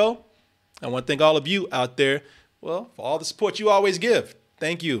portion of the show. I want to thank all of you out there, well, for all the support you always give.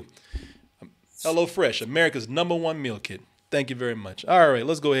 Thank you. HelloFresh, America's #1 meal kit. Thank you very much. All right,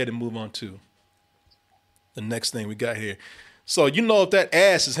 let's go ahead and move on to the next thing we got here. So you know if that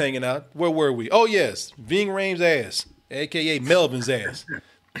ass is hanging out, where were we? Oh, yes, Ving Rhames' ass, a.k.a. Melvin's ass.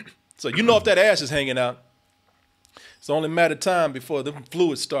 So you know if that ass is hanging out, it's only a matter of time before the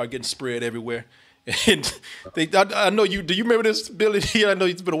fluids start getting spread everywhere. And I know you. Do you remember this, Billy? I know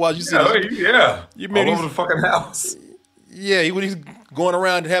it's been a while. You see this? Yeah. You remember all over the fucking house. Yeah, when he's going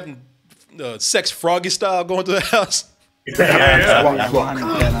around having sex Froggy style going to the house. Yeah. Squat.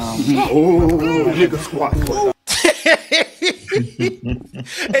 Oh, nigga, squat.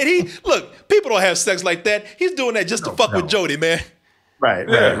 And look, people don't have sex like that. He's doing that just to fuck with Jody, man.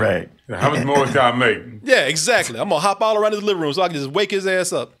 Right. How much more can I make? Yeah, exactly. I'm gonna hop all around his living room so I can just wake his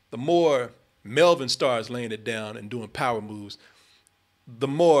ass up. The more Melvin starts laying it down and doing power moves, the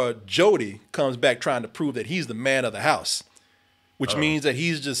more Jody comes back trying to prove that he's the man of the house, which means that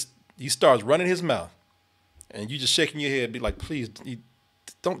he starts running his mouth, and you just shaking your head, be like, please,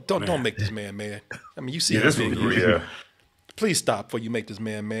 don't make this man mad. I mean, you see this movie. Please stop before you make this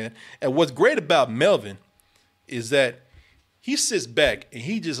man mad. And what's great about Melvin is that he sits back and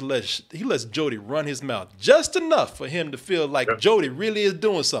he lets Jody run his mouth just enough for him to feel like Jody really is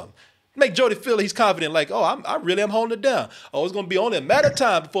doing something. Make Jody feel he's confident, like, oh, I really am holding it down. Oh, it's gonna be only a matter of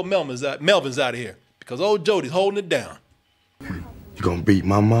time before Melvin's out of here because old Jody's holding it down. You gonna beat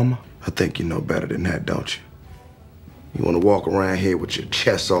my mama? I think you know better than that, don't you? You want to walk around here with your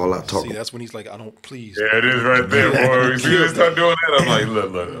chest all out talking? See, that's when he's like, I don't, please. Yeah, it is right there, boy. You see they start doing that, I'm like,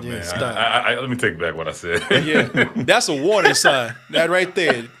 look, man. Let me take back what I said. Yeah, that's a warning sign. That right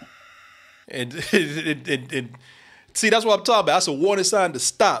there. And see, that's what I'm talking about. That's a warning sign to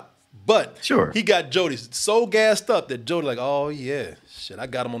stop. But he got Jody so gassed up that Jody like, oh, yeah, shit, I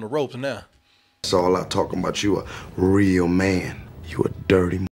got him on the ropes now. That's all out talking about you a real man. You a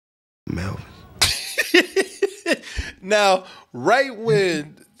dirty Melvin. Now, right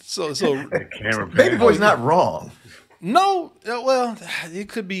when Baby Boy's not wrong. No, well, it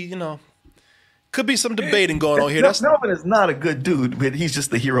could be, could be some debating going on here. Melvin is not a good dude, but he's just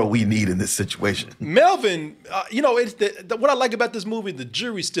the hero we need in this situation. Melvin, it's what I like about this movie, the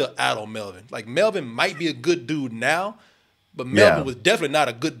jury's still out on Melvin. Like, Melvin might be a good dude now, but Melvin was definitely not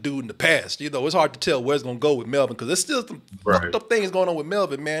a good dude in the past. It's hard to tell where it's going to go with Melvin because there's still some fucked up things going on with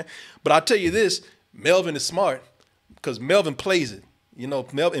Melvin, man. But I'll tell you this, Melvin is smart because Melvin plays it.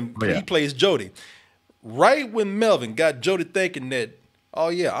 Melvin, he plays Jody. Right when Melvin got Jody thinking that, oh,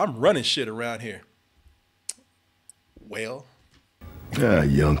 yeah, I'm running shit around here. Well. Yeah,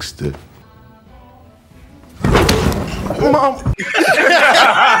 youngster. Mom. He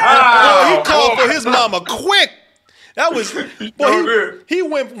called for his mama quick. That was, he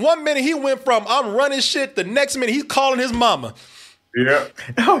went 1 minute, he went from I'm running shit, the next minute he's calling his mama. Yeah.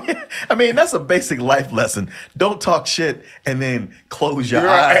 Oh, yeah. I mean, that's a basic life lesson. Don't talk shit and then close your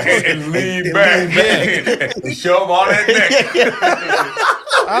eyes and lean back. And show him all that neck.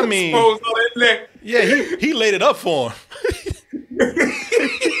 I mean, all that neck. Yeah, he laid it up for him.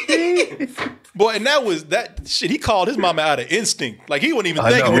 Boy, and that shit, he called his mama out of instinct. Like, he wasn't even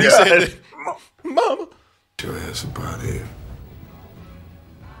thinking when he said that. Mama. Your ass about here.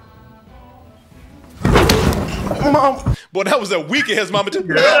 Mom. Boy, that was a weak ass mama too.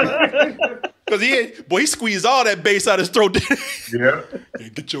 Because he squeezed all that bass out his throat. Yeah. Hey,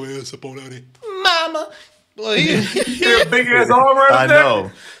 get your ass up on out here. Mama. Boy, he a big ass arm right there. I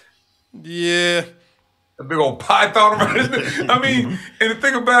know. Yeah. A big old python around his neck. I mean, and the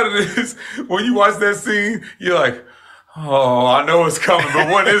thing about it is, when you watch that scene, you're like, oh, I know it's coming, but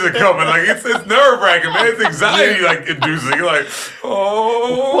when is it coming? Like, it's nerve-wracking, man. It's anxiety, like, inducing. You're like,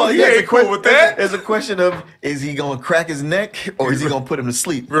 oh, well, yeah, cool with that. There's a question of, is he going to crack his neck or is he going to put him to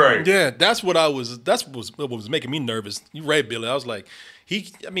sleep? Right. Yeah, that's what was making me nervous. You right, Billy. I was like,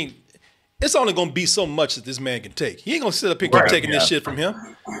 it's only going to be so much that this man can take. He ain't going to sit up here and keep taking this shit from him.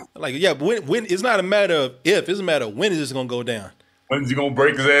 Like, yeah, but when it's not a matter of if, it's a matter of when is this going to go down. When's he gonna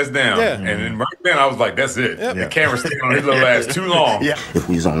break his ass down? Yeah. And then right then I was like, that's it. Yep. The camera's staying on his little ass too long. Yeah. If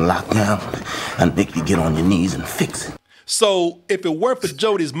we was on lockdown, I'd make you get on your knees and fix it. So if it weren't for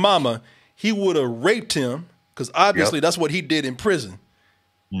Jody's mama, he would have raped him, because obviously that's what he did in prison.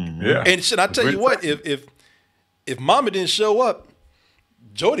 Mm-hmm. Yeah. And should I tell you what, if mama didn't show up,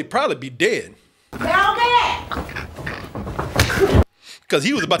 Jody probably be dead. Because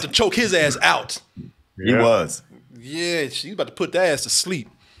he was about to choke his ass out. Yeah. He was. Yeah, she's about to put that ass to sleep.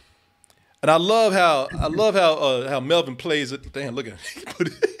 And I love how Melvin plays it. Damn, look at him.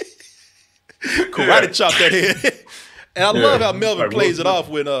 Karate chop that head. And I love how Melvin plays it off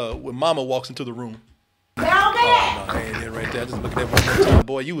when Mama walks into the room. Oh, no, ain't it right there. Just look at that one more time,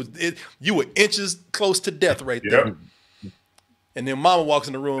 boy. You were inches close to death right there. Yep. And then Mama walks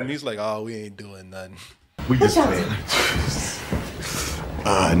in the room and he's like, "Oh, we ain't doing nothing. We just playing."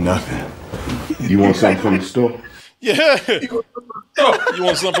 Nothing. You want something from the store? Yeah. You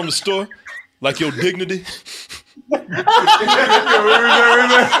want something from the store? Like your dignity?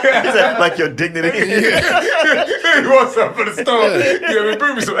 Like your dignity. He wants something for the store. Yeah,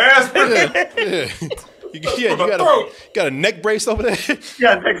 bring me some aspirin. You got a neck brace over there?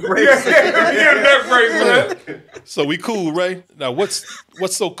 Yeah, neck brace. Yeah, neck brace, man. So we cool, right? Now, what's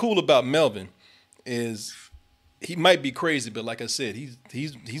so cool about Melvin is he might be crazy, but like I said, he's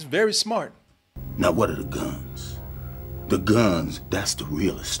very smart. Now, what are the guns? The guns, that's the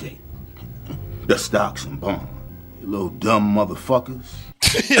real estate. The stocks and bonds. You little dumb motherfuckers.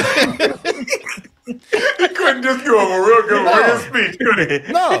 He couldn't just go over real good with his speech, could he?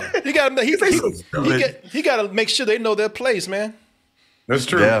 No, he got to make sure they know their place, man. That's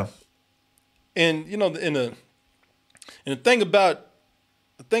true. Yeah. And you know, the thing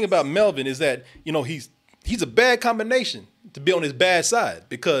about Melvin is that, you know, he's a bad combination to be on his bad side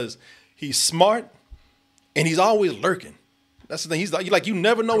because he's smart and he's always lurking. That's the thing. He's like you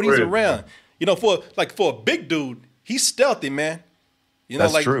never know when he's around. You know, for a big dude, he's stealthy, man. You know,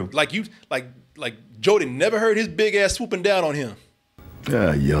 that's true. Like Jody never heard his big ass swooping down on him.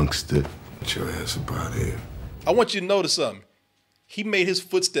 Ah, youngster. Get your ass about here. I want you to notice something. He made his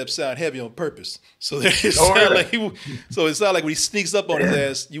footsteps sound heavy on purpose, so that it sounded like when he sneaks up on his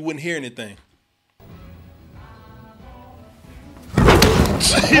ass, you wouldn't hear anything.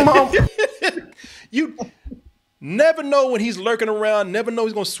 You never know when he's lurking around, never know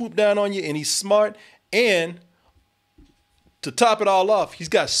he's gonna swoop down on you, and he's smart. And to top it all off, he's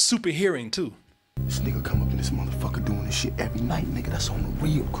got super hearing too. This nigga come up in this motherfucker doing this shit every night, nigga. That's on the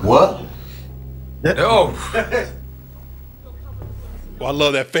real. What? Oh. Well, I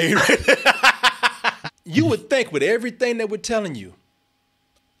love that favorite. You would think with everything that we're telling you,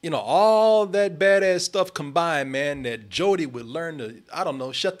 you know, all that badass stuff combined, man, that Jody would learn to, I don't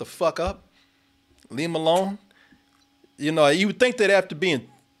know, shut the fuck up, leave him alone. You know, you would think that after being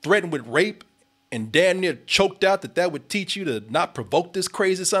threatened with rape and damn near choked out, that would teach you to not provoke this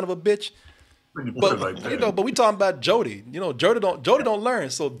crazy son of a bitch. But you know, but we talking about Jody. You know, Jody don't learn.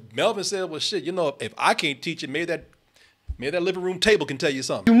 So Melvin said, "Well, shit. You know, if I can't teach it, maybe that living room table can tell you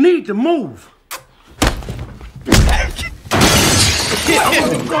something." You need to move.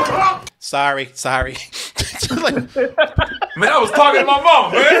 Sorry. Man, I was talking to my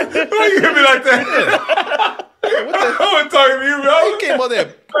mama, man. Why you hit me like that? I wasn't talking to you, man. He came on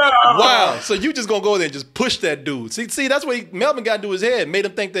there. Wow. So you just gonna go there and just push that dude. See, that's what Melvin got into his head. Made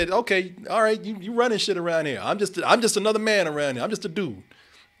him think that, okay, all right, you running shit around here. I'm just another man around here. I'm just a dude.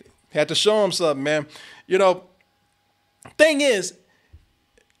 Had to show him something, man. You know, thing is,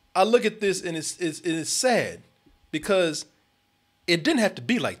 I look at this and it's sad because it didn't have to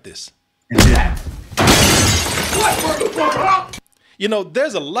be like this. You know,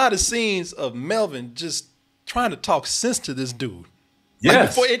 there's a lot of scenes of Melvin just trying to talk sense to this dude.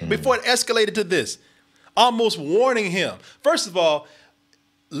 Yes. Like before it escalated to this, almost warning him. First of all,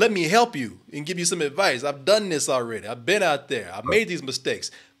 let me help you and give you some advice. I've done this already. I've been out there. I've made these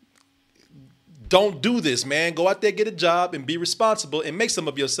mistakes. Don't do this, man. Go out there, get a job, and be responsible and make some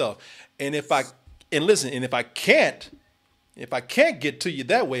of yourself. And if I can't get to you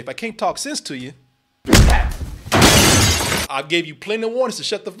that way, if I can't talk sense to you, I gave you plenty of warnings to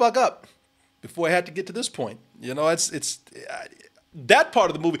shut the fuck up before I had to get to this point. You know, it's that part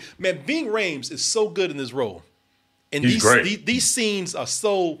of the movie. Man, Ving Rhames is so good in this role, and these scenes are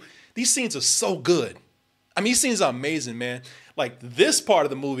so good. I mean, these scenes are amazing, man. Like this part of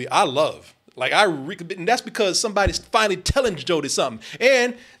the movie, I love. Like and that's because somebody's finally telling Jody something,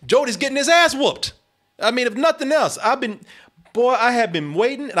 and Jody's getting his ass whooped. I mean, if nothing else, I have been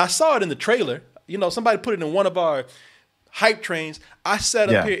waiting, and I saw it in the trailer. You know, somebody put it in one of our hype trains. I sat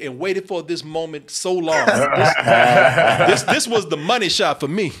up here and waited for this moment so long. This was the money shot for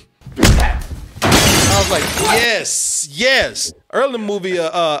me. I was like, yes. Early in the movie,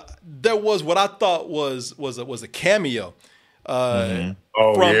 there was what I thought was a cameo. From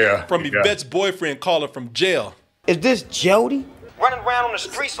Yvette's boyfriend calling from jail. Is this Jody running around on the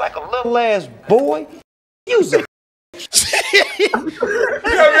streets like a little ass boy? You's a he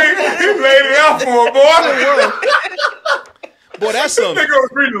laid it out for him, boy. Boy, that's some. They gonna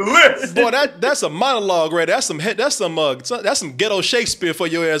read the list. Boy, that's a monologue, right? That's some ghetto Shakespeare for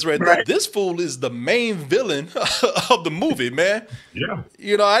your ass, right there. This fool is the main villain of the movie, man. Yeah.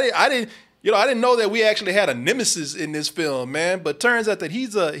 You know, I didn't know that we actually had a nemesis in this film, man. But turns out that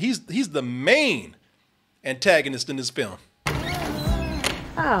he's the main antagonist in this film.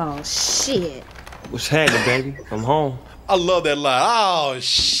 Oh shit. What's happening, baby? I'm home. I love that line. Oh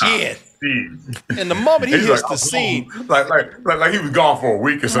shit. And the moment he hits the scene, like he was gone for a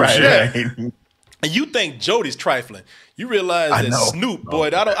week or some shit. And you think Jody's trifling. You realize that Snoop, boy,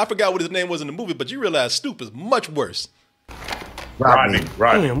 I forgot what his name was in the movie, but you realize Snoop is much worse. Rodney.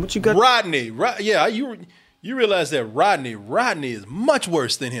 Damn, what you got? Rodney. Yeah, you realize that Rodney is much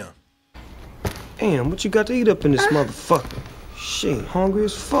worse than him. Damn, what you got to eat up in this motherfucker? Shit, hungry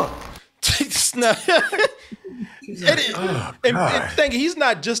as fuck. And think he's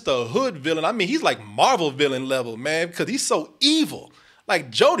not just a hood villain. I mean, he's like Marvel villain level, man, because he's so evil.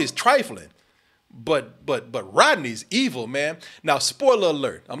 Like Jody's trifling. But Rodney's evil, man. Now, spoiler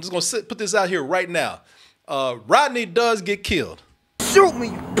alert. I'm just gonna put this out here right now. Rodney does get killed. Shoot me,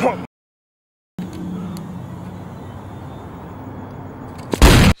 you punk.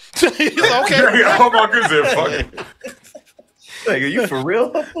 Okay. Oh my goodness, fuck it. Like, are you for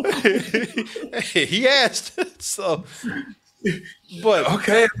real? He asked. So, but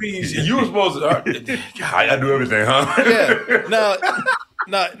okay. I mean, you were supposed to. I gotta do everything, huh? Yeah.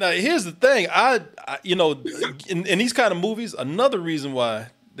 Now, here's the thing. I you know, in these kind of movies, another reason why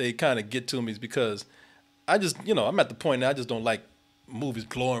they kind of get to me is because I just, you know, I'm at the point now I just don't like movies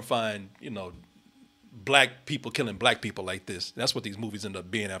glorifying, you know, black people killing black people like this. That's what these movies end up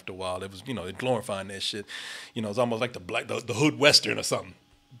being after a while. It was, you know, they're glorifying that shit. You know, it's almost like the hood western or something.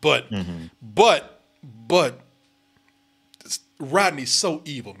 But Rodney's so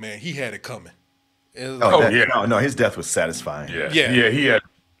evil, man. He had it coming. No, his death was satisfying. Yeah, he had it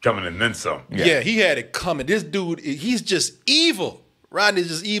coming and then some. Yeah, he had it coming. This dude, he's just evil. Rodney's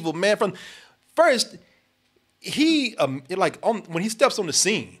just evil, man. From first, he when he steps on the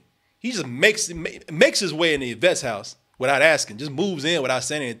scene, he just makes his way into Yvette's house without asking, just moves in without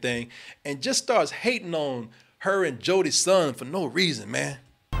saying anything, and just starts hating on her and Jody's son for no reason, man.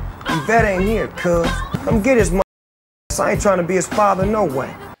 Yvette ain't here, cuz. Come get his mother. I ain't trying to be his father no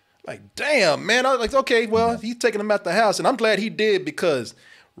way. Like, damn, man. I was like, okay, well, he's taking him out the house, and I'm glad he did because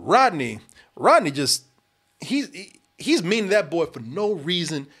Rodney just he's mean to that boy for no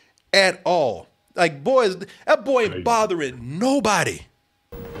reason at all. Like, boys, that boy ain't bothering nobody.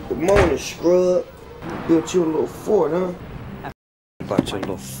 Good morning, scrub. Built you a little fort, huh? About your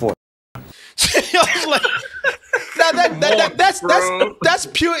little fort. I was like, that's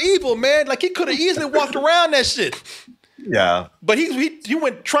pure evil, man. Like, he could have easily walked around that shit. Yeah. But he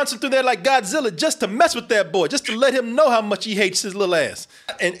went trouncing through there like Godzilla just to mess with that boy, just to let him know how much he hates his little ass.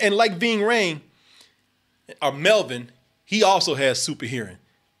 And like Ving Rhames, or Melvin, he also has super hearing.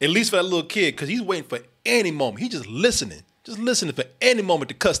 At least for that little kid, because he's waiting for any moment. He's just listening for any moment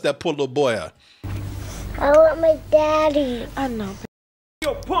to cuss that poor little boy out. I want my daddy. I know.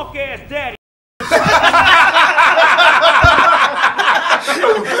 Your punk ass daddy.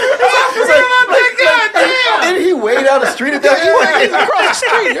 Didn't he wait down the street at that point? He's across the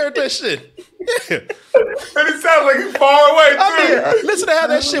street, heard that shit. And it sounded like he's far away too. I mean, listen to how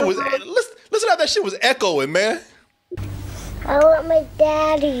that shit was. Listen how that shit was echoing, man. I want my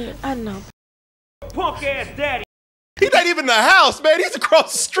daddy. I know. Punk ass daddy. He's not even in the house, man. He's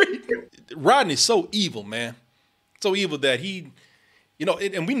across the street. Rodney's so evil, man. So evil that he, you know,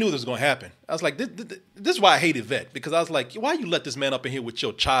 and we knew this was going to happen. I was like, this is why I hate Yvette, because I was like, why you let this man up in here with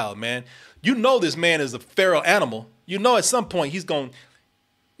your child, man? You know this man is a feral animal. You know at some point he's going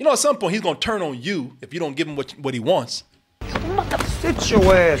to turn on you if you don't give him what he wants. Sit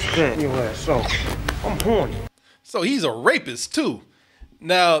your ass down, your ass off. I'm horny. So he's a rapist too.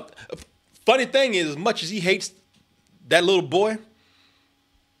 Now, funny thing is, as much as he hates that little boy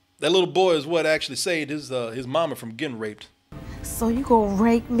is what actually saved his mama from getting raped. So you gonna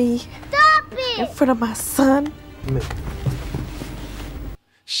rape me? Stop it! In front of my son?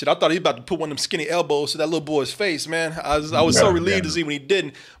 Shit, I thought he was about to put one of them skinny elbows to that little boy's face, man. I was so relieved to see when he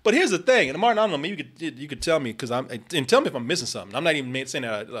didn't. But here's the thing, and Martin, I don't know, maybe you could tell me, and tell me if I'm missing something. I'm not even saying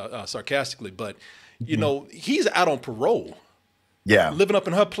that sarcastically, but you know, he's out on parole. Yeah, living up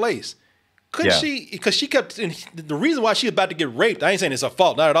in her place. Couldn't she? Because she kept. The reason why she's about to get raped, I ain't saying it's her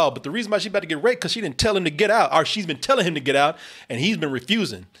fault, not at all. But the reason why she's about to get raped because she didn't tell him to get out, or she's been telling him to get out, and he's been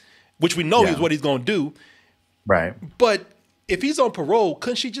refusing, which we know is what he's going to do. Right. But if he's on parole,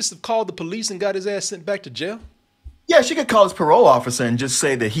 couldn't she just have called the police and got his ass sent back to jail? Yeah, she could call his parole officer and just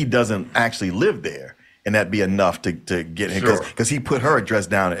say that he doesn't actually live there, and that'd be enough to get him because he put her address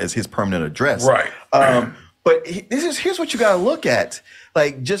down as his permanent address. Right. But here's what you got to look at.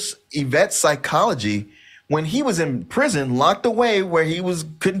 Like, just Yvette's psychology. When he was in prison, locked away, where he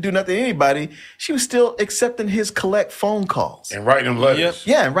couldn't do nothing to anybody, she was still accepting his collect phone calls. And writing them letters.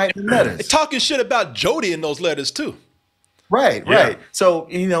 Yeah, and writing letters. Talking shit about Jody in those letters, too. Right. So,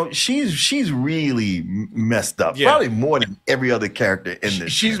 you know, she's really messed up. Yeah. Probably more than every other character in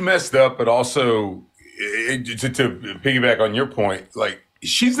this. She's messed up, but also, to piggyback on your point, like,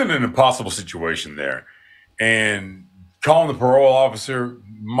 she's in an impossible situation there, and calling the parole officer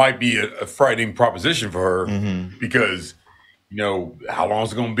might be a frightening proposition for her because, you know, how long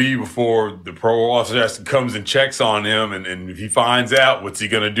is it going to be before the parole officer comes and checks on him, and if he finds out, what's he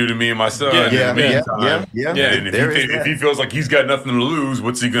going to do to me and my son? Yeah. And if he feels like he's got nothing to lose,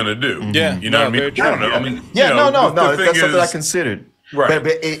 what's he going to do? Yeah, you know what I mean? I don't know. I mean, no. the That's thing something I is- considered. Right.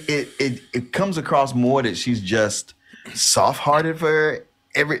 But it comes across more that she's just soft-hearted for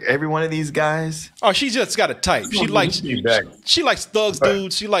every one of these guys. Oh, she just got a type. She likes thugs,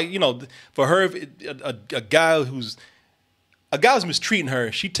 dudes. She like, you know, for her, a guy who's mistreating her,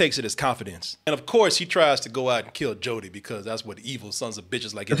 she takes it as confidence. And of course, he tries to go out and kill Jody because that's what evil sons of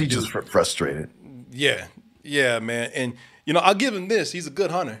bitches like him do. He's just frustrated. Yeah, man. And you know, I'll give him this. He's a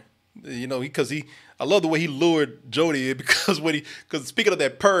good hunter. You know, I love the way he lured Jody in because speaking of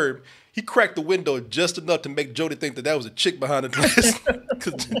that perv, he cracked the window just enough to make Jody think that was a chick behind the glass.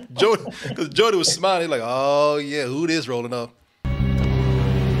 Because Jody was smiling, like, oh yeah, who this rolling up?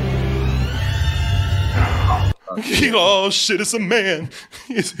 You know, oh shit, it's a man.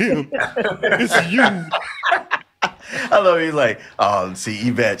 It's him. It's you. I love he's like, oh, see,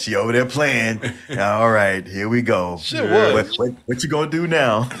 Yvette, she over there playing. All right, here we go. Shit was. What you gonna do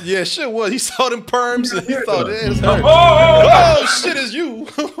now? Yeah, shit was. He saw them perms and he thought, it's her. Oh, shit, it's you.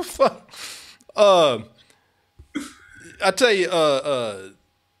 Fuck. I tell you,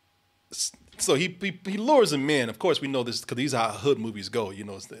 so he lures him in. Of course, we know this because these are how hood movies go. You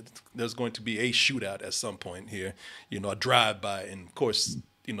know, there's going to be a shootout at some point here. You know, a drive-by, and of course,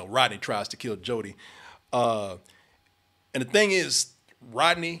 you know, Rodney tries to kill Jody. And the thing is,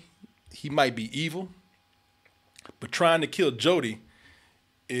 Rodney, he might be evil, but trying to kill Jody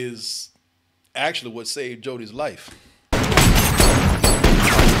is actually what saved Jody's life.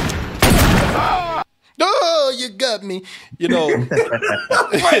 Oh, you got me. You know.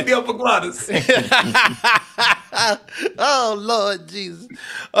 Right the upper glottis. Oh, Lord Jesus.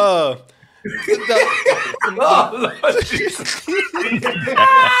 Oh, Lord Jesus.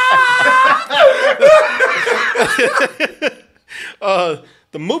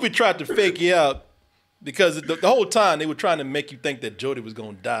 The movie tried to fake you out because the whole time they were trying to make you think that Jody was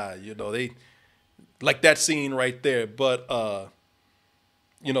going to die. You know, they like that scene right there. But,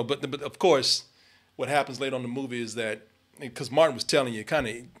 you know, but of course, what happens later on in the movie is that, because Martin was telling you, it kind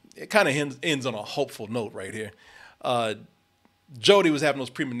of ends on a hopeful note right here. Jody was having those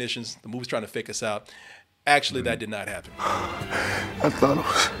premonitions. The movie's trying to fake us out. Actually, that did not happen. I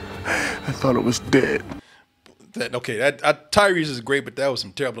thought it was dead. Tyrese is great, but that was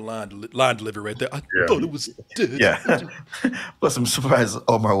some terrible line delivery right there. I thought it was dead. Yeah. Plus, I'm surprised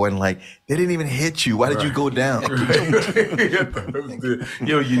Omar wasn't like, they didn't even hit you. Why did you go down?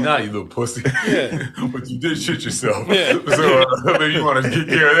 Yo, you're not, you little pussy. Yeah. But you did shit yourself. Yeah. So maybe you want to get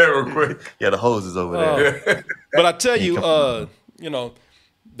care of that real quick. Yeah, the hose is over there. But I tell you, you know,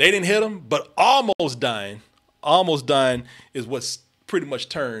 they didn't hit him, but almost dying is what's pretty much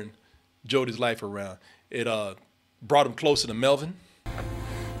turned Jody's life around. It brought him closer to Melvin.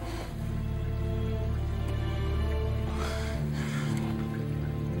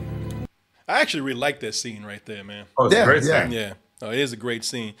 I actually really like that scene right there, man. Oh, it's a great scene. Yeah, it is a great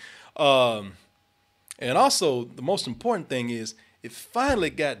scene. And also, the most important thing is it finally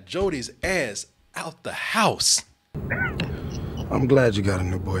got Jody's ass out the house. I'm glad you got a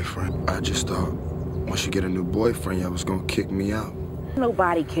new boyfriend. I just thought once you get a new boyfriend, y'all was gonna kick me out.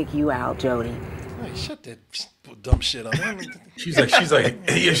 Nobody kick you out, Jody. Hey, shut that dumb shit up. She's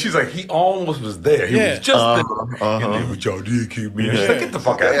like, he almost was there. He was just there. And then what y'all did kick me. She's like, get the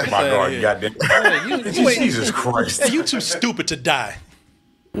fuck out of my garden, goddamn. Jesus Christ. Hey, you too stupid to die.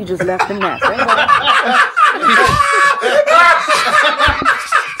 You just left the nest.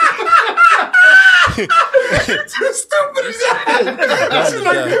 Too stupid. She's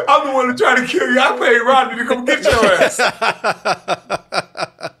like, I'm the one who tried to kill you. I paid Rodney to come get your ass.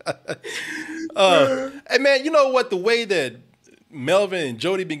 Hey man, you know what? The way that Melvin and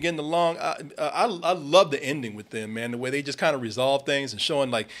Jody been getting along, I love the ending with them, man. The way they just kind of resolve things and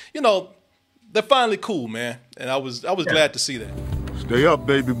showing, like, you know, they're finally cool, man. And I was glad to see that. Stay up,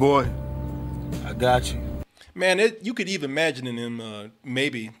 baby boy. I got you. Man, you could even imagine him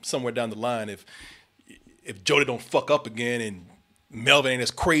maybe somewhere down the line if Jody don't fuck up again and Melvin ain't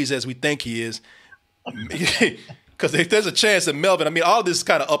as crazy as we think he is. Because there's a chance that Melvin, I mean, all this is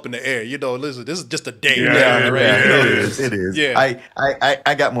kind of up in the air. You know, listen, this is just a day. It is. Yeah.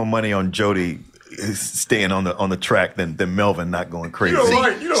 I got more money on Jody staying on the track than Melvin not going crazy.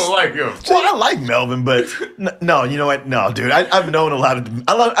 You don't like him. Well, I like Melvin, but no, you know what? No, dude, I've known a lot of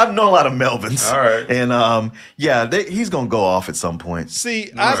Melvins. All right, and he's gonna go off at some point.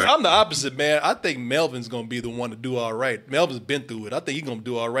 See, I'm the opposite, man. I think Melvin's gonna be the one to do all right. Melvin's been through it. I think he's gonna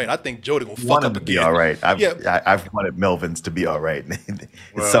do all right. I think Jody gonna fuck up again. Be all right. I've wanted Melvin's to be all right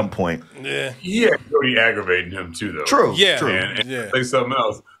at some point. Yeah, Jody aggravating him too, though. True. Yeah, true. And say something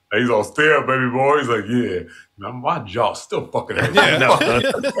else. He's all stay up, baby boy. He's like, now my jaw still fucking hurts.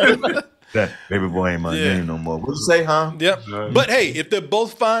 That baby boy ain't my name no more. What you say, huh? Yep. But hey, if they're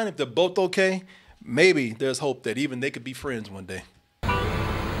both fine, if they're both okay, maybe there's hope that even they could be friends one day.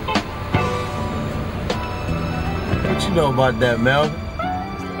 What you know about that, Melvin?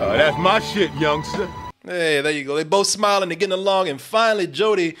 That's my shit, youngster. Hey, there you go. They both smiling, they're getting along, and finally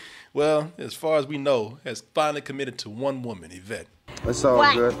Jody, well, as far as we know, has finally committed to one woman, Yvette. It's all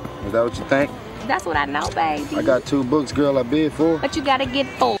good. Is that what you think? That's what I know, baby. I got 2 books, girl, I bid for. But you gotta get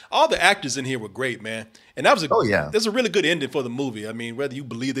 4. All the actors in here were great, man. And that was that's a really good ending for the movie. I mean, whether you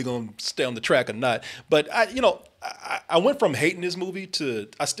believe they're gonna stay on the track or not. But I went from hating this movie to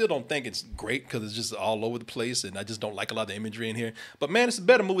I still don't think it's great because it's just all over the place and I just don't like a lot of the imagery in here. But man, it's a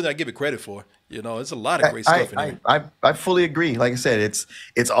better movie than I give it credit for. It's a lot of great stuff in here. I fully agree. Like I said,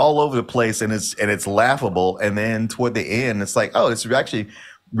 it's all over the place and it's laughable. And then toward the end, it's like, oh, it's actually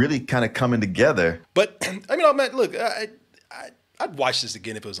really kind of coming together. But I mean, man, look, I'd watch this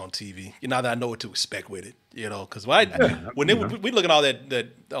again if it was on TV. Now that I know what to expect with it, because when we look at all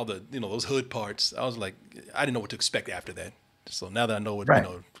all the those hood parts, I was like, I didn't know what to expect after that. So now that I know what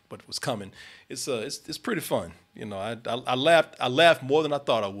what was coming, it's pretty fun. I laughed more than I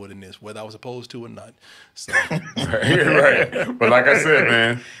thought I would in this, whether I was supposed to or not. So. right. But like I said,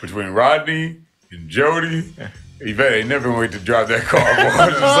 man, between Rodney and Jody. Yvette ain't never wait to drive that car. I'm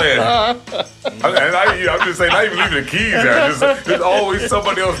just saying. I'm just saying, not even leaving the keys there. There's always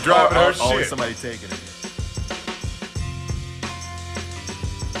somebody else driving her shit. Always somebody taking it.